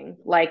something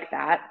like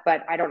that,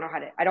 but I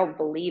don't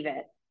believe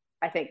it,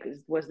 I think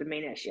was the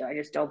main issue. I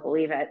just don't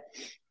believe it.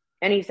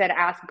 And he said,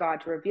 ask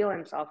God to reveal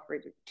himself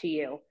to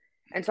you.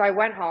 And so I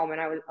went home,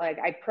 and I was like,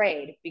 I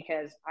prayed,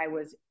 because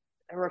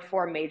there were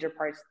 4 major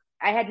parts.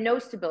 I had no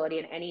stability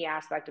in any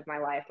aspect of my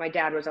life. My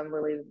dad was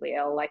unbelievably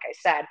ill, like I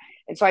said.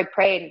 And so I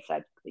prayed and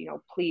said,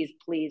 please,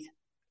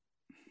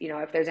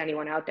 if there's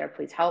anyone out there,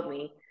 please help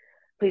me.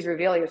 Please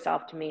reveal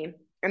yourself to me.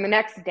 And the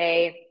next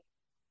day,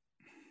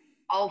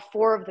 all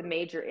 4 of the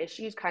major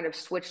issues kind of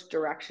switched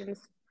directions.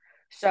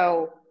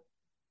 So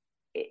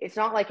it's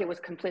not like it was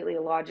completely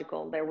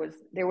illogical. There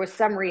was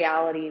some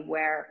reality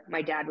where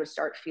my dad would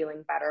start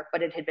feeling better,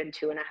 but it had been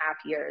 2.5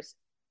 years.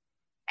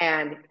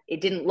 And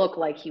it didn't look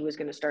like he was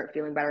going to start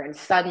feeling better. And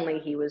suddenly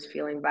he was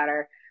feeling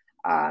better.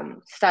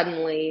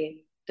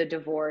 Suddenly the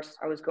divorce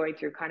I was going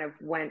through kind of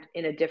went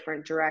in a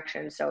different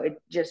direction. So it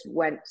just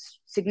went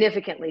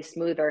significantly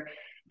smoother.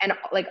 And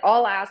like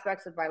all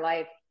aspects of my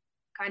life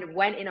kind of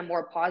went in a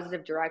more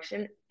positive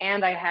direction.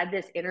 And I had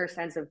this inner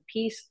sense of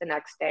peace the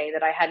next day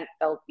that I hadn't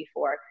felt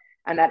before.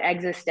 And that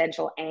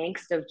existential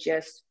angst of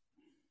just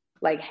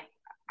like,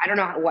 I don't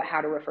know how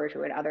to refer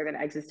to it other than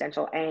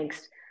existential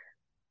angst.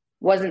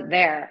 wasn't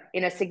there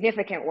in a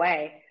significant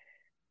way.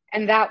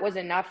 And that was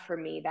enough for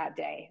me that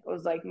day. It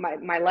was like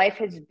my life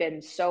has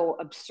been so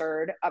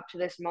absurd up to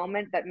this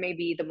moment that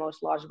maybe the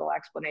most logical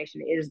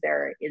explanation is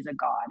there is a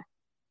God.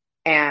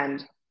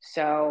 And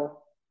so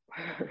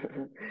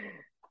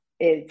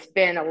it's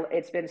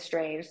been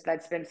strange.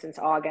 That's been since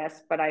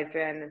August, but I've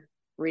been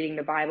reading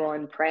the Bible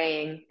and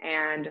praying,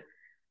 and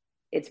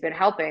it's been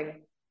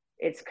helping.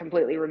 It's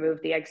completely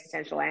removed the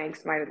existential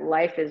angst. My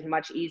life is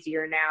much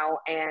easier now,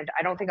 and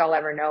I don't think I'll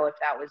ever know if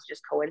that was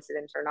just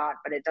coincidence or not,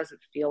 but it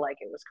doesn't feel like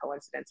it was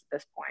coincidence at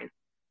this point.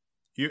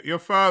 Your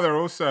father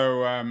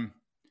also,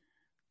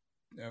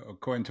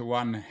 according to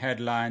one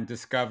headline,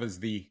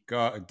 discovered the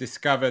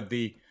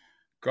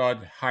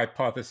God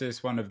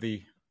hypothesis, one of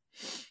the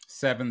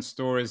 7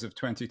 stories of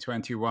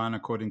 2021,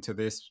 according to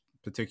this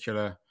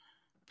particular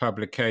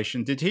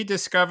publication. Did he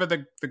discover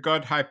the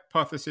God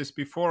hypothesis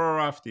before or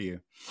after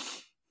you?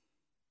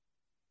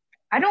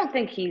 I don't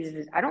think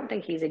he's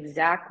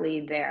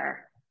exactly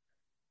there,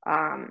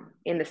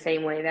 in the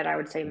same way that I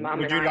would say mom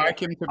Would and you I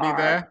like him to be are.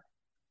 there?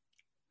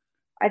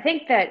 I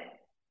think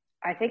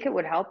it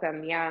would help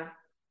him. Yeah.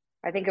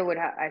 I think it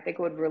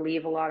would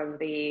relieve a lot of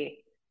the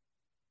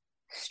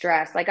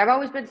stress. Like I've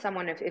always been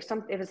someone, if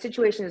a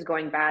situation is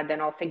going bad, then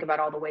I'll think about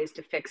all the ways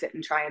to fix it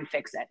and try and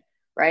fix it.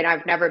 Right.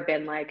 I've never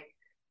been like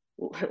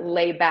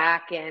lay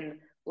back and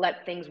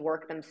let things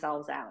work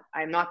themselves out.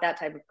 I'm not that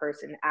type of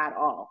person at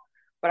all.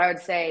 But I would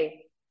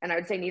say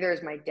neither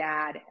is my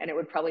dad, and it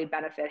would probably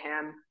benefit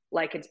him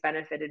like it's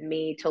benefited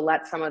me to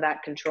let some of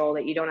that control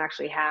that you don't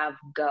actually have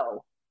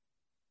go.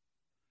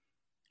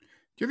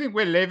 Do you think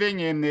we're living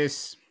in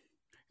this,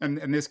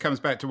 and this comes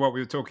back to what we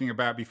were talking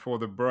about before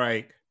the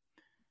break,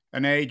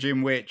 an age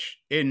in which,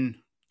 in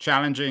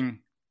challenging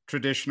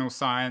traditional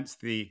science,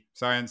 the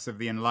science of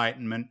the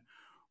Enlightenment,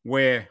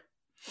 we're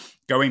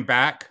going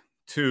back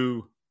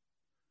to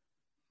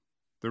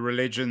the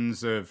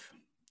religions of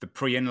the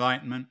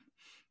pre-Enlightenment?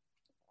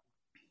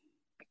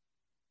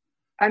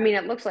 I mean,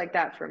 it looks like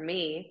that for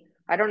me.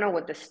 I don't know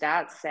what the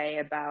stats say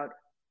about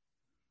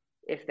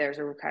if there's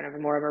a kind of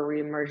more of a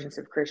reemergence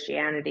of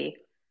Christianity,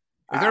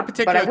 Is there a but I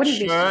particular wouldn't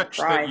be church that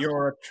surprised.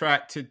 you're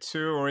attracted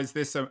to, or is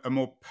this a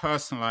more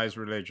personalized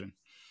religion?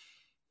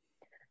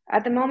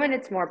 At the moment,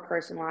 it's more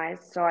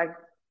personalized. So I've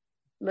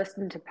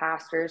listened to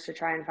pastors to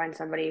try and find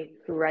somebody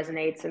who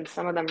resonates, and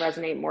some of them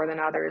resonate more than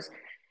others.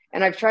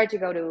 And I've tried to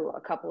go to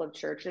a couple of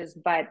churches,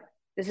 but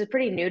this is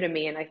pretty new to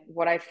me. And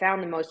what I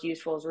found the most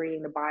useful is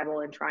reading the Bible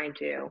and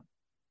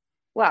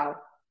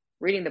well,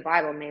 reading the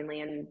Bible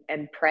mainly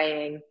and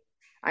praying.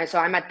 So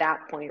I'm at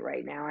that point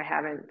right now. I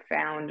haven't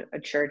found a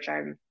church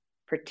I'm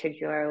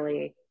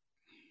particularly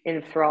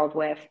enthralled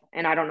with,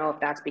 and I don't know if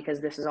that's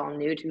because this is all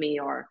new to me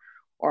or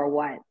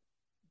what.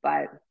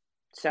 But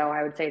so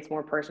I would say it's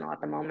more personal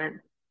at the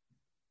moment.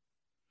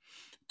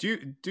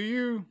 Do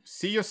you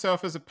see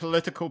yourself as a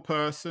political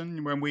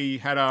person? When we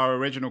had our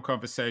original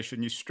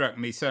conversation, you struck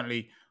me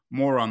certainly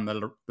more on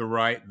the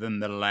right than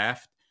the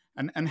left.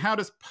 And how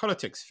does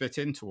politics fit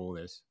into all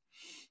this?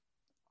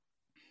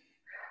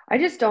 I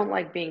just don't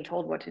like being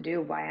told what to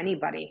do by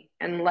anybody.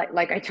 And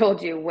like I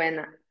told you,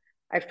 when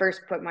I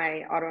first put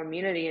my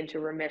autoimmunity into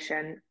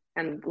remission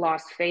and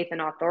lost faith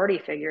in authority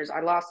figures,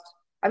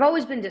 I've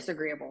always been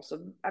disagreeable. So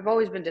I've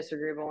always been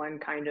disagreeable,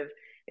 and kind of,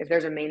 if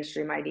there's a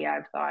mainstream idea,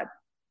 I've thought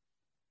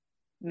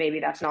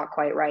maybe that's not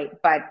quite right.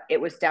 But it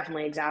was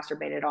definitely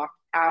exacerbated off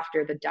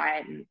after the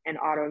diet and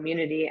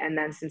autoimmunity. And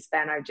then since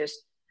then, I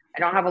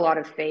don't have a lot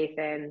of faith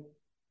in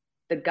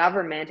the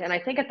government. And I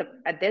think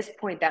at this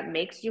point that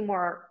makes you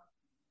more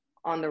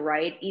on the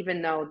right,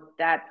 even though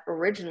that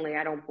originally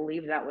I don't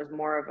believe that was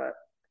more of a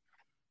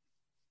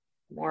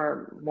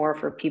more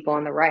for people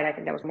on the right. I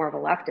think that was more of a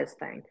leftist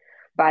thing.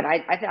 But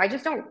I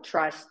just don't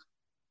trust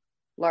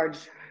large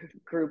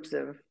groups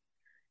of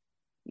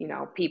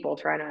people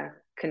trying to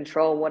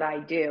control what I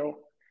do.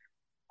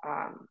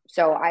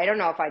 So I don't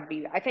know if I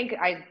think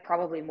I'm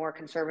probably more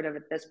conservative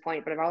at this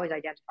point, but I've always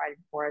identified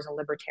more as a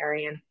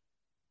libertarian.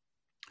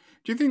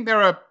 Do you think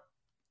there are,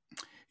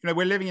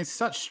 we're living in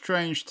such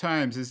strange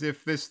times, as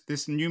if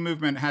this new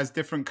movement has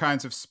different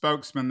kinds of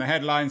spokesmen. The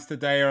headlines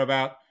today are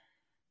about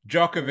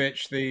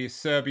Djokovic, the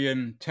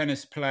Serbian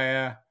tennis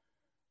player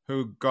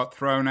who got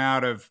thrown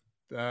out of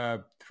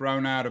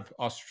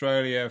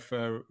Australia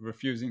for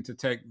refusing to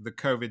take the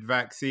COVID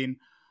vaccine.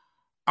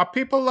 Are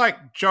people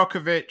like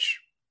Djokovic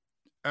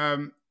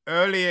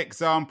early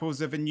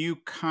examples of a new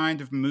kind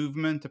of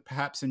movement, or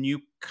perhaps a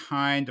new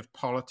kind of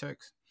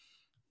politics?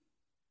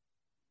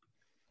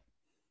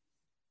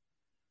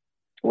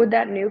 Would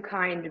that new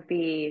kind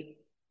be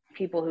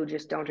people who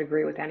just don't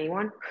agree with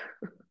anyone?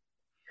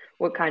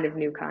 What kind of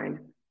new kind?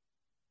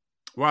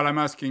 Well, I'm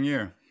asking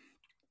you.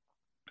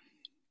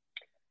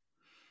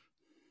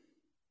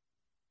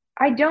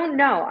 I don't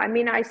know. I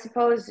mean, I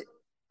suppose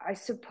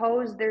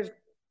there's,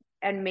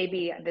 and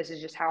maybe this is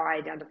just how I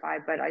identify,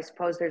 but I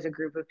suppose there's a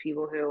group of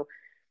people who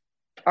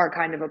are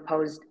kind of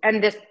opposed,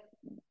 and this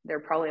there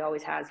probably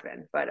always has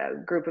been, but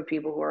a group of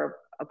people who are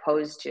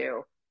opposed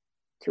to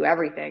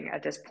everything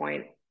at this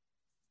point.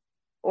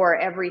 or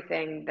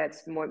everything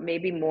that's more,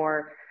 maybe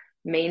more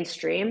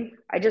mainstream.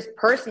 I just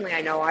personally,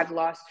 I know I've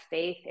lost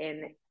faith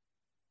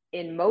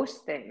in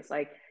most things.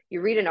 Like,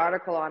 you read an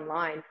article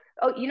online.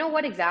 Oh, you know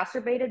what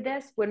exacerbated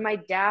this? When my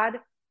dad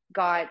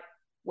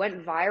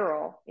went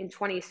viral in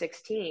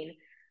 2016,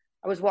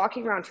 I was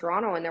walking around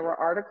Toronto and there were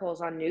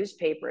articles on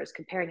newspapers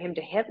comparing him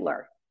to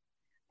Hitler.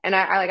 And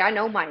I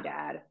know my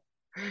dad.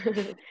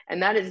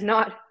 And that's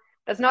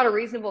not a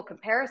reasonable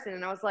comparison.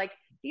 And I was like,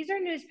 these are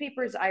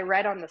newspapers I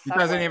read on the He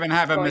doesn't subway even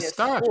have a going to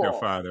moustache, your school.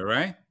 father,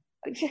 right?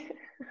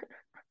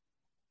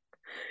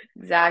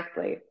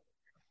 Exactly.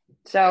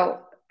 So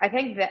I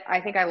think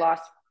I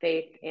lost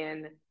faith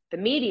in the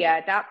media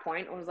at that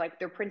point. I was like,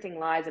 they're printing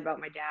lies about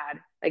my dad.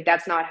 Like,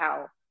 that's not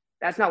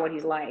what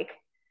he's like.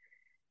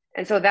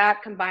 And so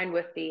that, combined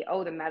with the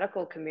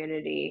medical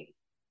community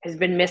has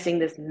been missing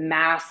this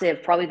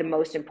massive, probably the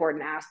most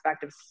important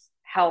aspect of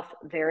health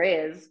there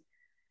is.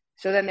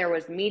 So then there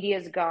was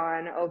media's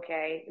gone,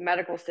 okay,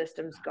 medical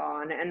system's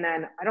gone. And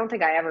then I don't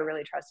think I ever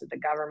really trusted the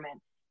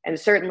government. And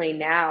certainly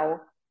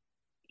now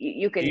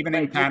you can, Even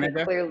in like, you can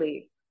Canada?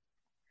 clearly,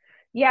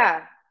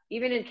 yeah,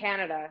 even in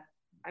Canada.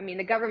 I mean,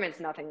 the government's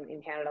nothing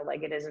in Canada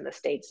like it is in the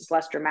States. It's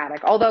less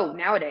dramatic. Although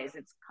nowadays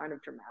it's kind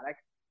of dramatic,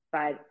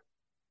 but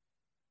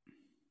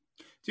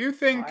Do you I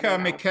think,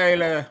 don't know.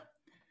 Michaela,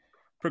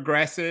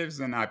 progressives,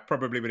 and I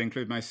probably would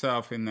include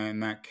myself in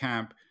that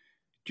camp,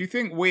 do you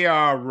think we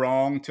are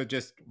wrong to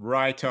just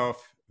write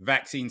off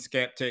vaccine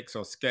skeptics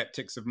or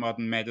skeptics of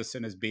modern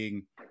medicine as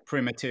being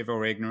primitive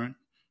or ignorant?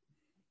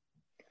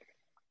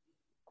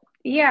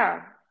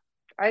 Yeah,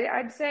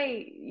 I'd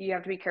say you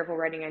have to be careful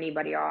writing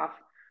anybody off.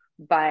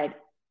 But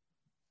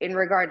in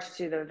regards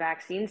to the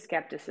vaccine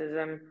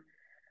skepticism,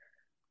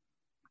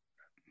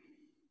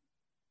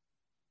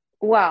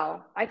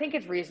 well, I think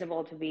it's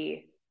reasonable to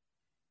be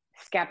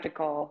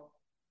skeptical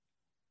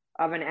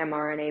of an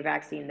mRNA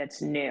vaccine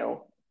that's new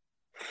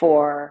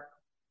for,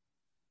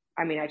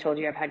 I mean, I told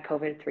you I've had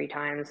COVID 3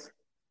 times.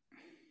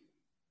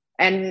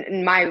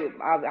 And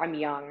I'm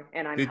young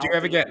and I'm Did you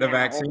ever healthy get the now.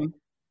 vaccine?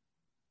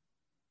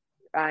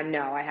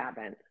 No, I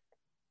haven't.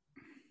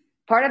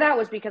 Part of that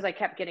was because I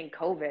kept getting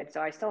COVID,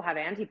 so I still have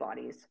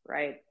antibodies,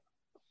 right?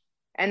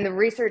 And the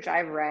research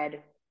I've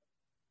read,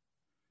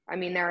 I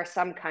mean, there are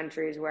some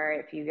countries where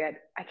if you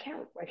get, I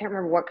can't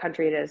remember what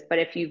country it is, but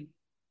if you've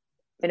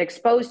been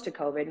exposed to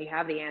COVID and you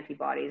have the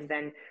antibodies,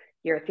 then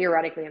you're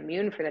theoretically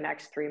immune for the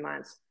next 3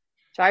 months.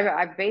 So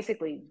I've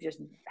basically just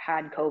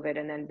had COVID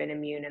and then been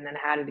immune and then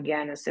had it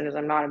again as soon as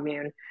I'm not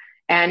immune.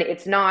 And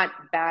it's not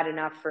bad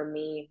enough for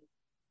me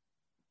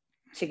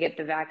to get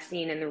the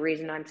vaccine. And the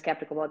reason I'm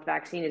skeptical about the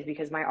vaccine is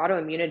because my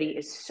autoimmunity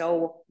is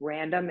so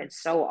random and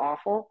so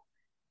awful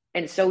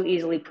and so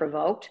easily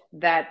provoked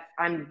that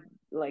I'm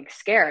like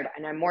scared.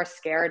 And I'm more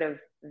scared of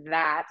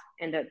that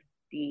and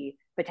the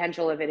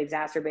potential of it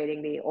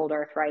exacerbating the old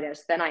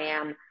arthritis than I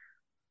am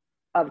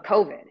of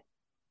COVID.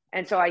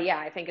 And so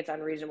I think it's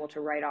unreasonable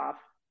to write off,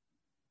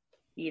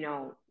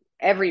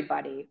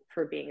 everybody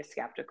for being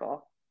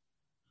skeptical.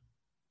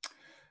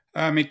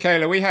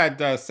 Michaela, we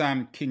had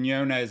Sam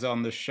Quinones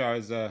on the show.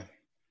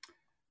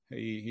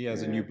 He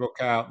has a new book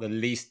out, The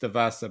Least of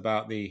Us,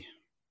 about the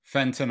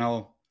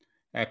fentanyl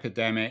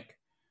epidemic.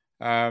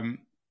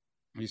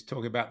 He's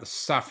talking about the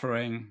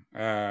suffering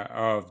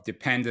of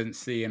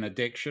dependency and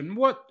addiction.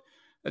 What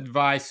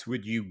advice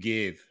would you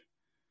give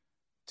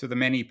to the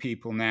many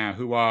people now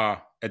who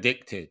are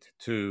addicted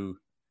to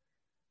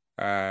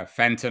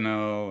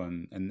fentanyl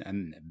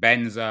and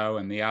benzo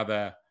and the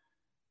other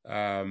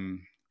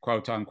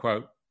quote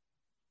unquote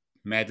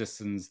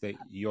medicines that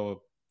you've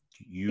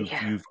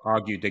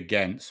argued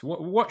against?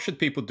 What should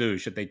people do?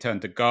 Should they turn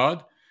to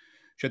God?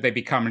 Should they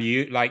become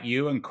like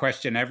you and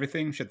question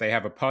everything? Should they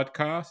have a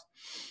podcast?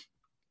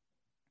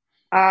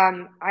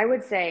 I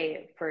would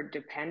say for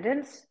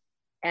dependence,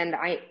 and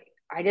I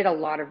did a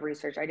lot of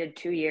research. I did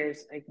 2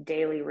 years like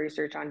daily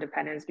research on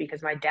dependence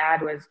because my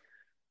dad was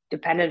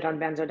dependent on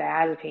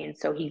benzodiazepines,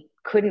 so he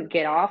couldn't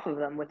get off of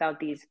them without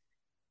these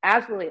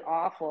absolutely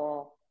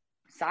awful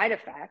side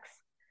effects,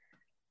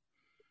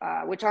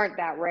 which aren't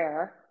that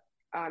rare.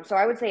 So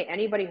I would say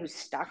anybody who's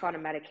stuck on a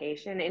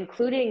medication,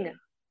 including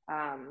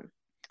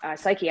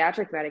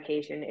psychiatric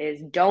medication,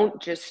 is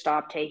don't just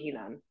stop taking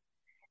them.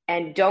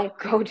 And don't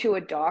go to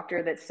a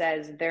doctor that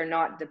says they're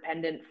not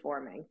dependent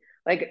forming.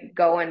 Like,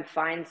 go and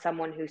find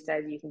someone who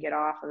says you can get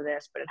off of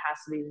this, but it has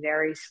to be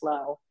very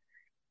slow.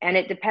 And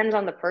it depends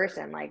on the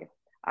person. Like,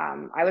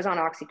 I was on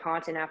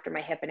OxyContin after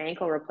my hip and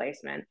ankle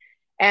replacement.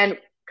 And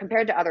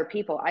compared to other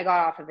people, I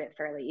got off of it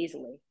fairly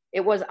easily.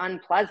 It was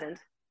unpleasant.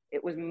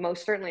 It was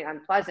most certainly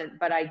unpleasant,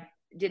 but I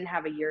didn't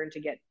have a year to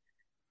get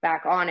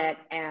back on it.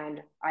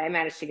 And I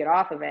managed to get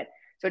off of it.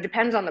 So it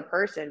depends on the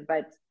person.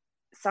 But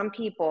some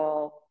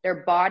people,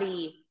 their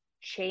body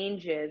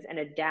changes and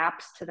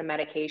adapts to the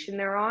medication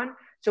they're on.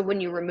 So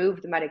when you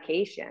remove the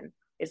medication,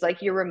 it's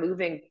like you're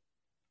removing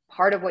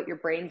part of what your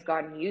brain's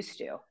gotten used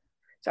to.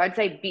 So I'd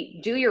say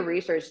do your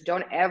research.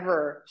 Don't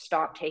ever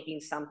stop taking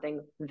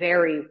something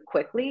very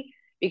quickly,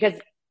 because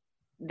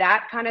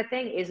that kind of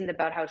thing isn't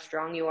about how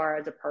strong you are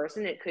as a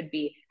person. It could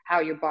be how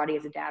your body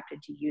is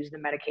adapted to use the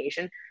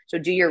medication. So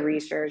do your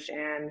research,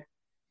 and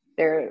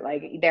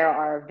there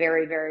are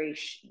very, very,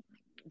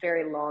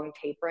 very long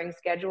tapering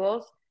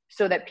schedules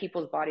so that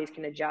people's bodies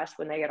can adjust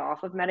when they get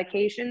off of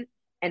medication,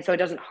 and so it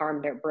doesn't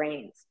harm their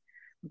brains.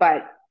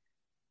 But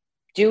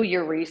do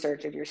your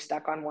research if you're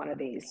stuck on one of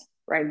these,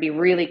 right? Be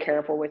really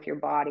careful with your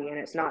body, and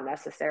it's not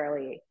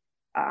necessarily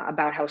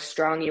about how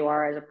strong you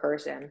are as a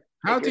person.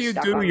 How If do you're you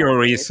stuck do on your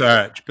one of these,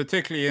 research,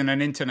 particularly in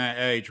an internet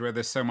age where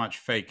there's so much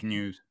fake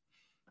news?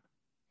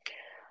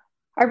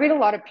 I read a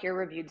lot of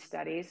peer-reviewed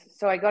studies,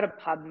 so I go to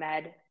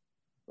PubMed,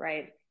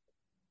 right?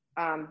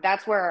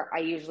 That's where I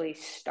usually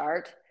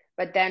start.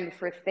 But then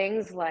for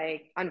things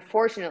like,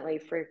 unfortunately,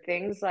 for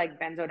things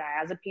like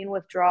benzodiazepine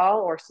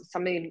withdrawal or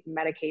some of the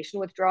medication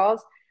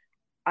withdrawals,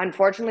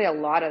 unfortunately, a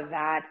lot of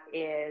that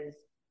is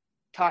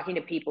talking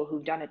to people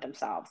who've done it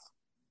themselves,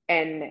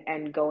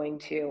 and going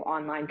to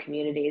online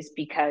communities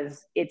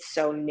because it's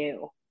so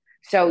new.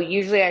 So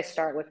usually I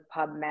start with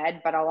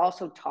PubMed, but I'll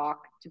also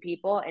talk to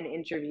people and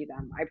interview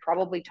them. I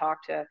probably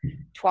talk to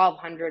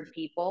 1,200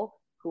 people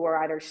who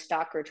are either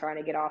stuck or trying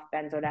to get off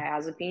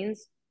benzodiazepines.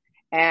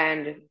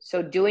 And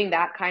so doing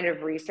that kind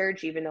of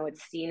research, even though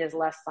it's seen as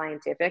less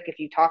scientific, if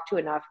you talk to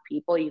enough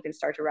people, you can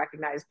start to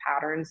recognize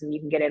patterns and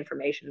you can get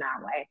information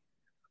that way.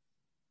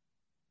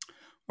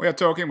 We are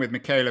talking with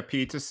Mikhaila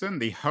Peterson,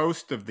 the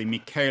host of the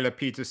Mikhaila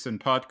Peterson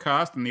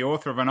podcast and the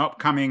author of an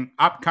upcoming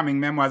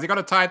memoir. Has it got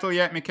a title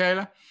yet,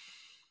 Mikhaila?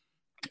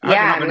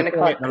 Yeah, I'm going to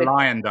call it The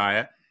Lion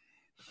Diet.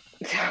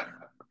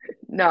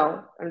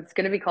 No, it's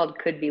going to be called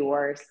Could Be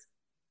Worse.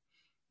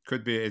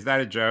 Could be. Is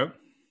that a joke?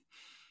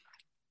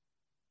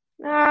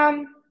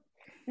 No,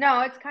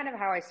 it's kind of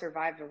how I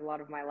survived a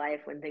lot of my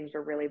life when things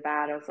were really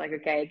bad. I was like,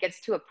 okay, it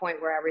gets to a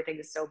point where everything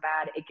is so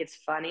bad, it gets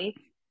funny.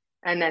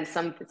 And then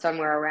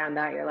somewhere around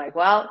that, you're like,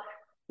 well,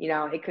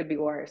 it could be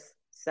worse.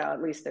 So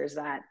at least there's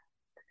that.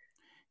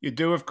 You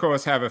do, of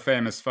course, have a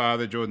famous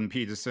father, Jordan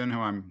Peterson, who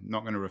I'm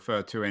not going to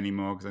refer to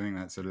anymore because I think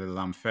that's a little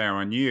unfair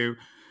on you.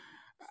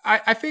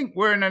 I think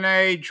we're in an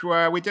age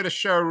where we did a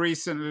show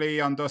recently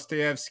on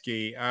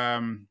Dostoevsky,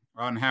 on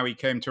how he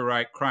came to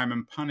write Crime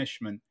and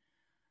Punishment.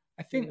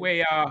 I think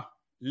we are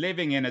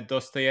living in a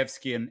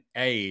Dostoevskian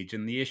age,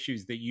 and the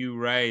issues that you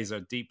raise are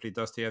deeply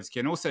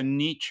Dostoevskian. Also,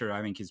 Nietzsche,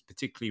 I think, is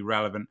particularly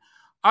relevant.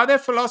 Are there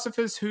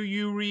philosophers who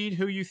you read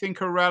who you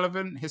think are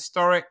relevant,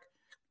 historic,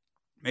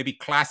 maybe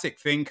classic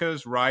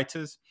thinkers,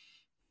 writers?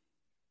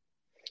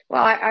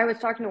 Well, I was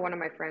talking to one of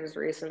my friends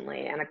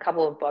recently, and a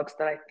couple of books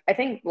that I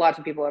think lots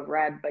of people have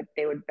read, but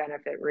they would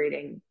benefit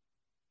reading,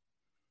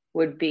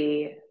 would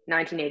be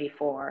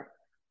 1984.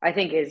 I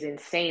think is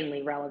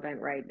insanely relevant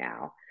right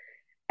now.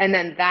 And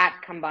then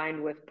that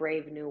combined with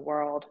Brave New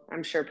World,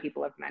 I'm sure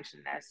people have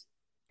mentioned this,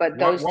 but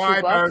those two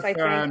Why books, both I think,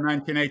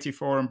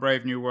 1984 and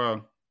Brave New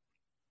World?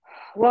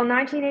 well,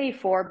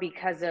 1984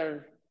 because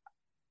of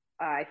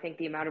I think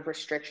the amount of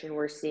restriction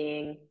we're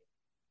seeing.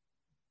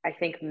 I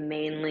think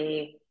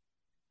mainly,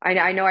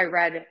 I know I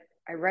read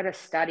a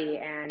study,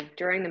 and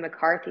during the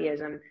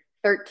McCarthyism,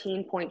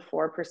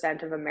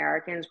 13.4% of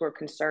Americans were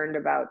concerned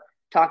about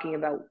talking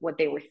about what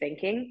they were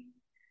thinking.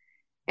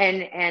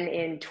 And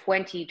in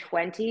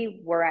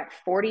 2020, we're at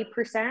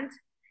 40%.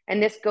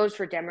 And this goes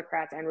for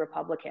Democrats and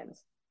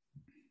Republicans.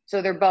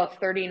 So they're both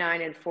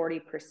 39 and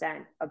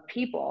 40% of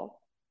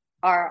people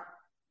are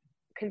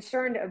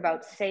concerned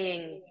about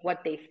saying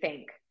what they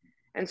think.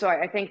 And so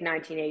I think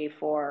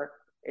 1984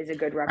 is a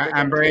good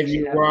And Brave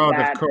representation New of World, of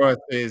that. course,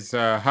 is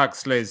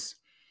Huxley's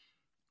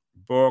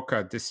book,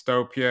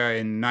 Dystopia,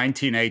 in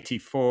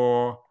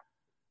 1984.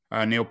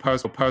 Neil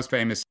Post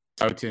famous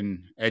wrote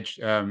in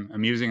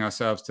Amusing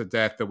Ourselves to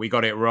Death that we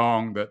got it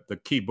wrong, that the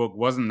key book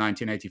wasn't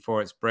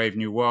 1984, it's Brave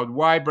New World.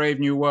 Why Brave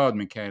New World,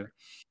 Mikhaila?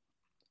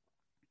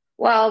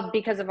 Well,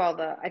 because of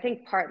I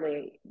think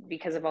partly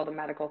because of all the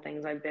medical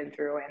things I've been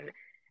through,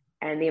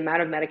 and the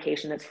amount of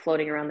medication that's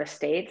floating around the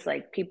States.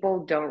 Like,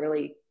 people don't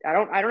really, I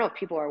don't know if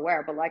people are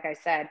aware, but like I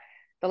said,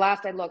 the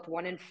last I looked,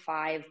 1 in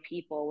 5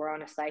 people were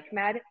on a psych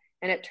med.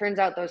 And it turns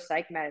out those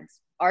psych meds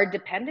are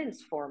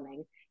dependence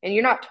forming. And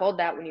you're not told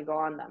that when you go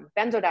on them.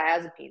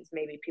 Benzodiazepines,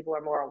 maybe people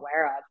are more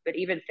aware of, but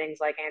even things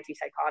like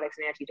antipsychotics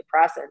and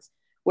antidepressants,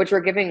 which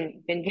were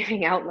been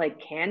giving out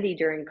like candy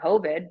during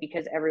COVID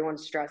because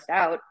everyone's stressed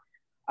out,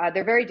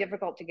 they're very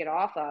difficult to get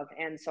off of.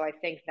 And so I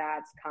think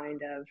that's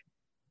kind of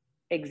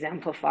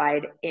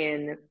exemplified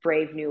in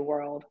Brave New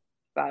World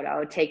about,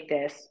 oh, take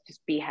this,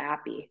 just be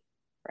happy,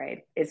 right?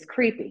 It's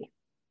creepy.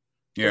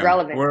 Yeah,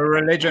 Irrelevant we're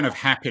a religion now. of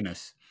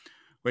happiness,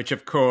 which,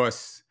 of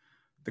course,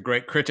 the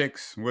great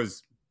critics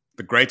was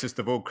the greatest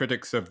of all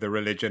critics of the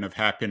religion of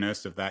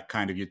happiness, of that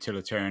kind of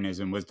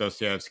utilitarianism, was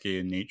Dostoevsky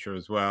and Nietzsche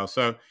as well.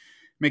 So,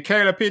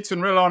 Mikhaila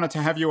Peterson, real honor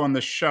to have you on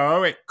the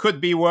show. It Could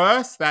Be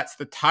Worse. That's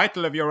the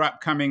title of your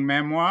upcoming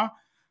memoir.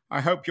 I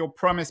hope you'll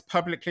promise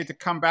publicly to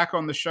come back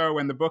on the show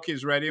when the book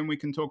is ready and we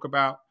can talk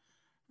about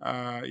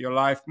your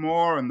life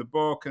more and the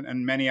book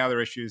and many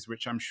other issues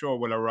which I'm sure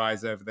will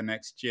arise over the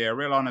next year.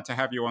 Real honor to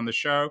have you on the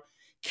show.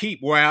 keep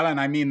well, and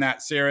I mean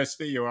that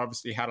seriously. You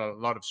obviously had a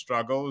lot of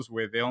struggles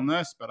with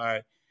illness, but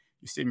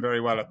you seem very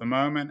well at the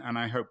moment, and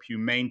I hope you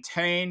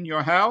maintain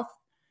your health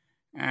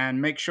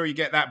and make sure you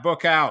get that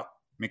book out,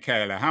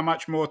 Michaela. How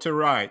much more to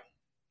write?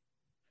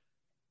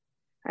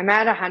 I'm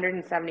at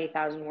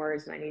 170,000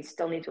 words, and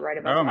still need to write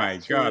about Oh the my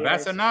last 2 God,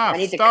 that's years. I enough.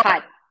 need to Stop.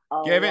 cut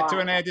a Give it to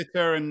lot. an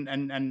editor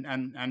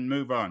and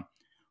move on.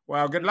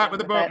 Well, good I'm luck done with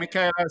the with book, it.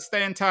 Michaela.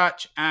 Stay in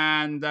touch,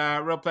 and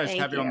real pleasure to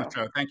Thank have you on the you.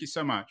 show. Thank you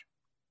so much.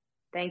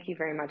 Thank you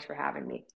very much for having me.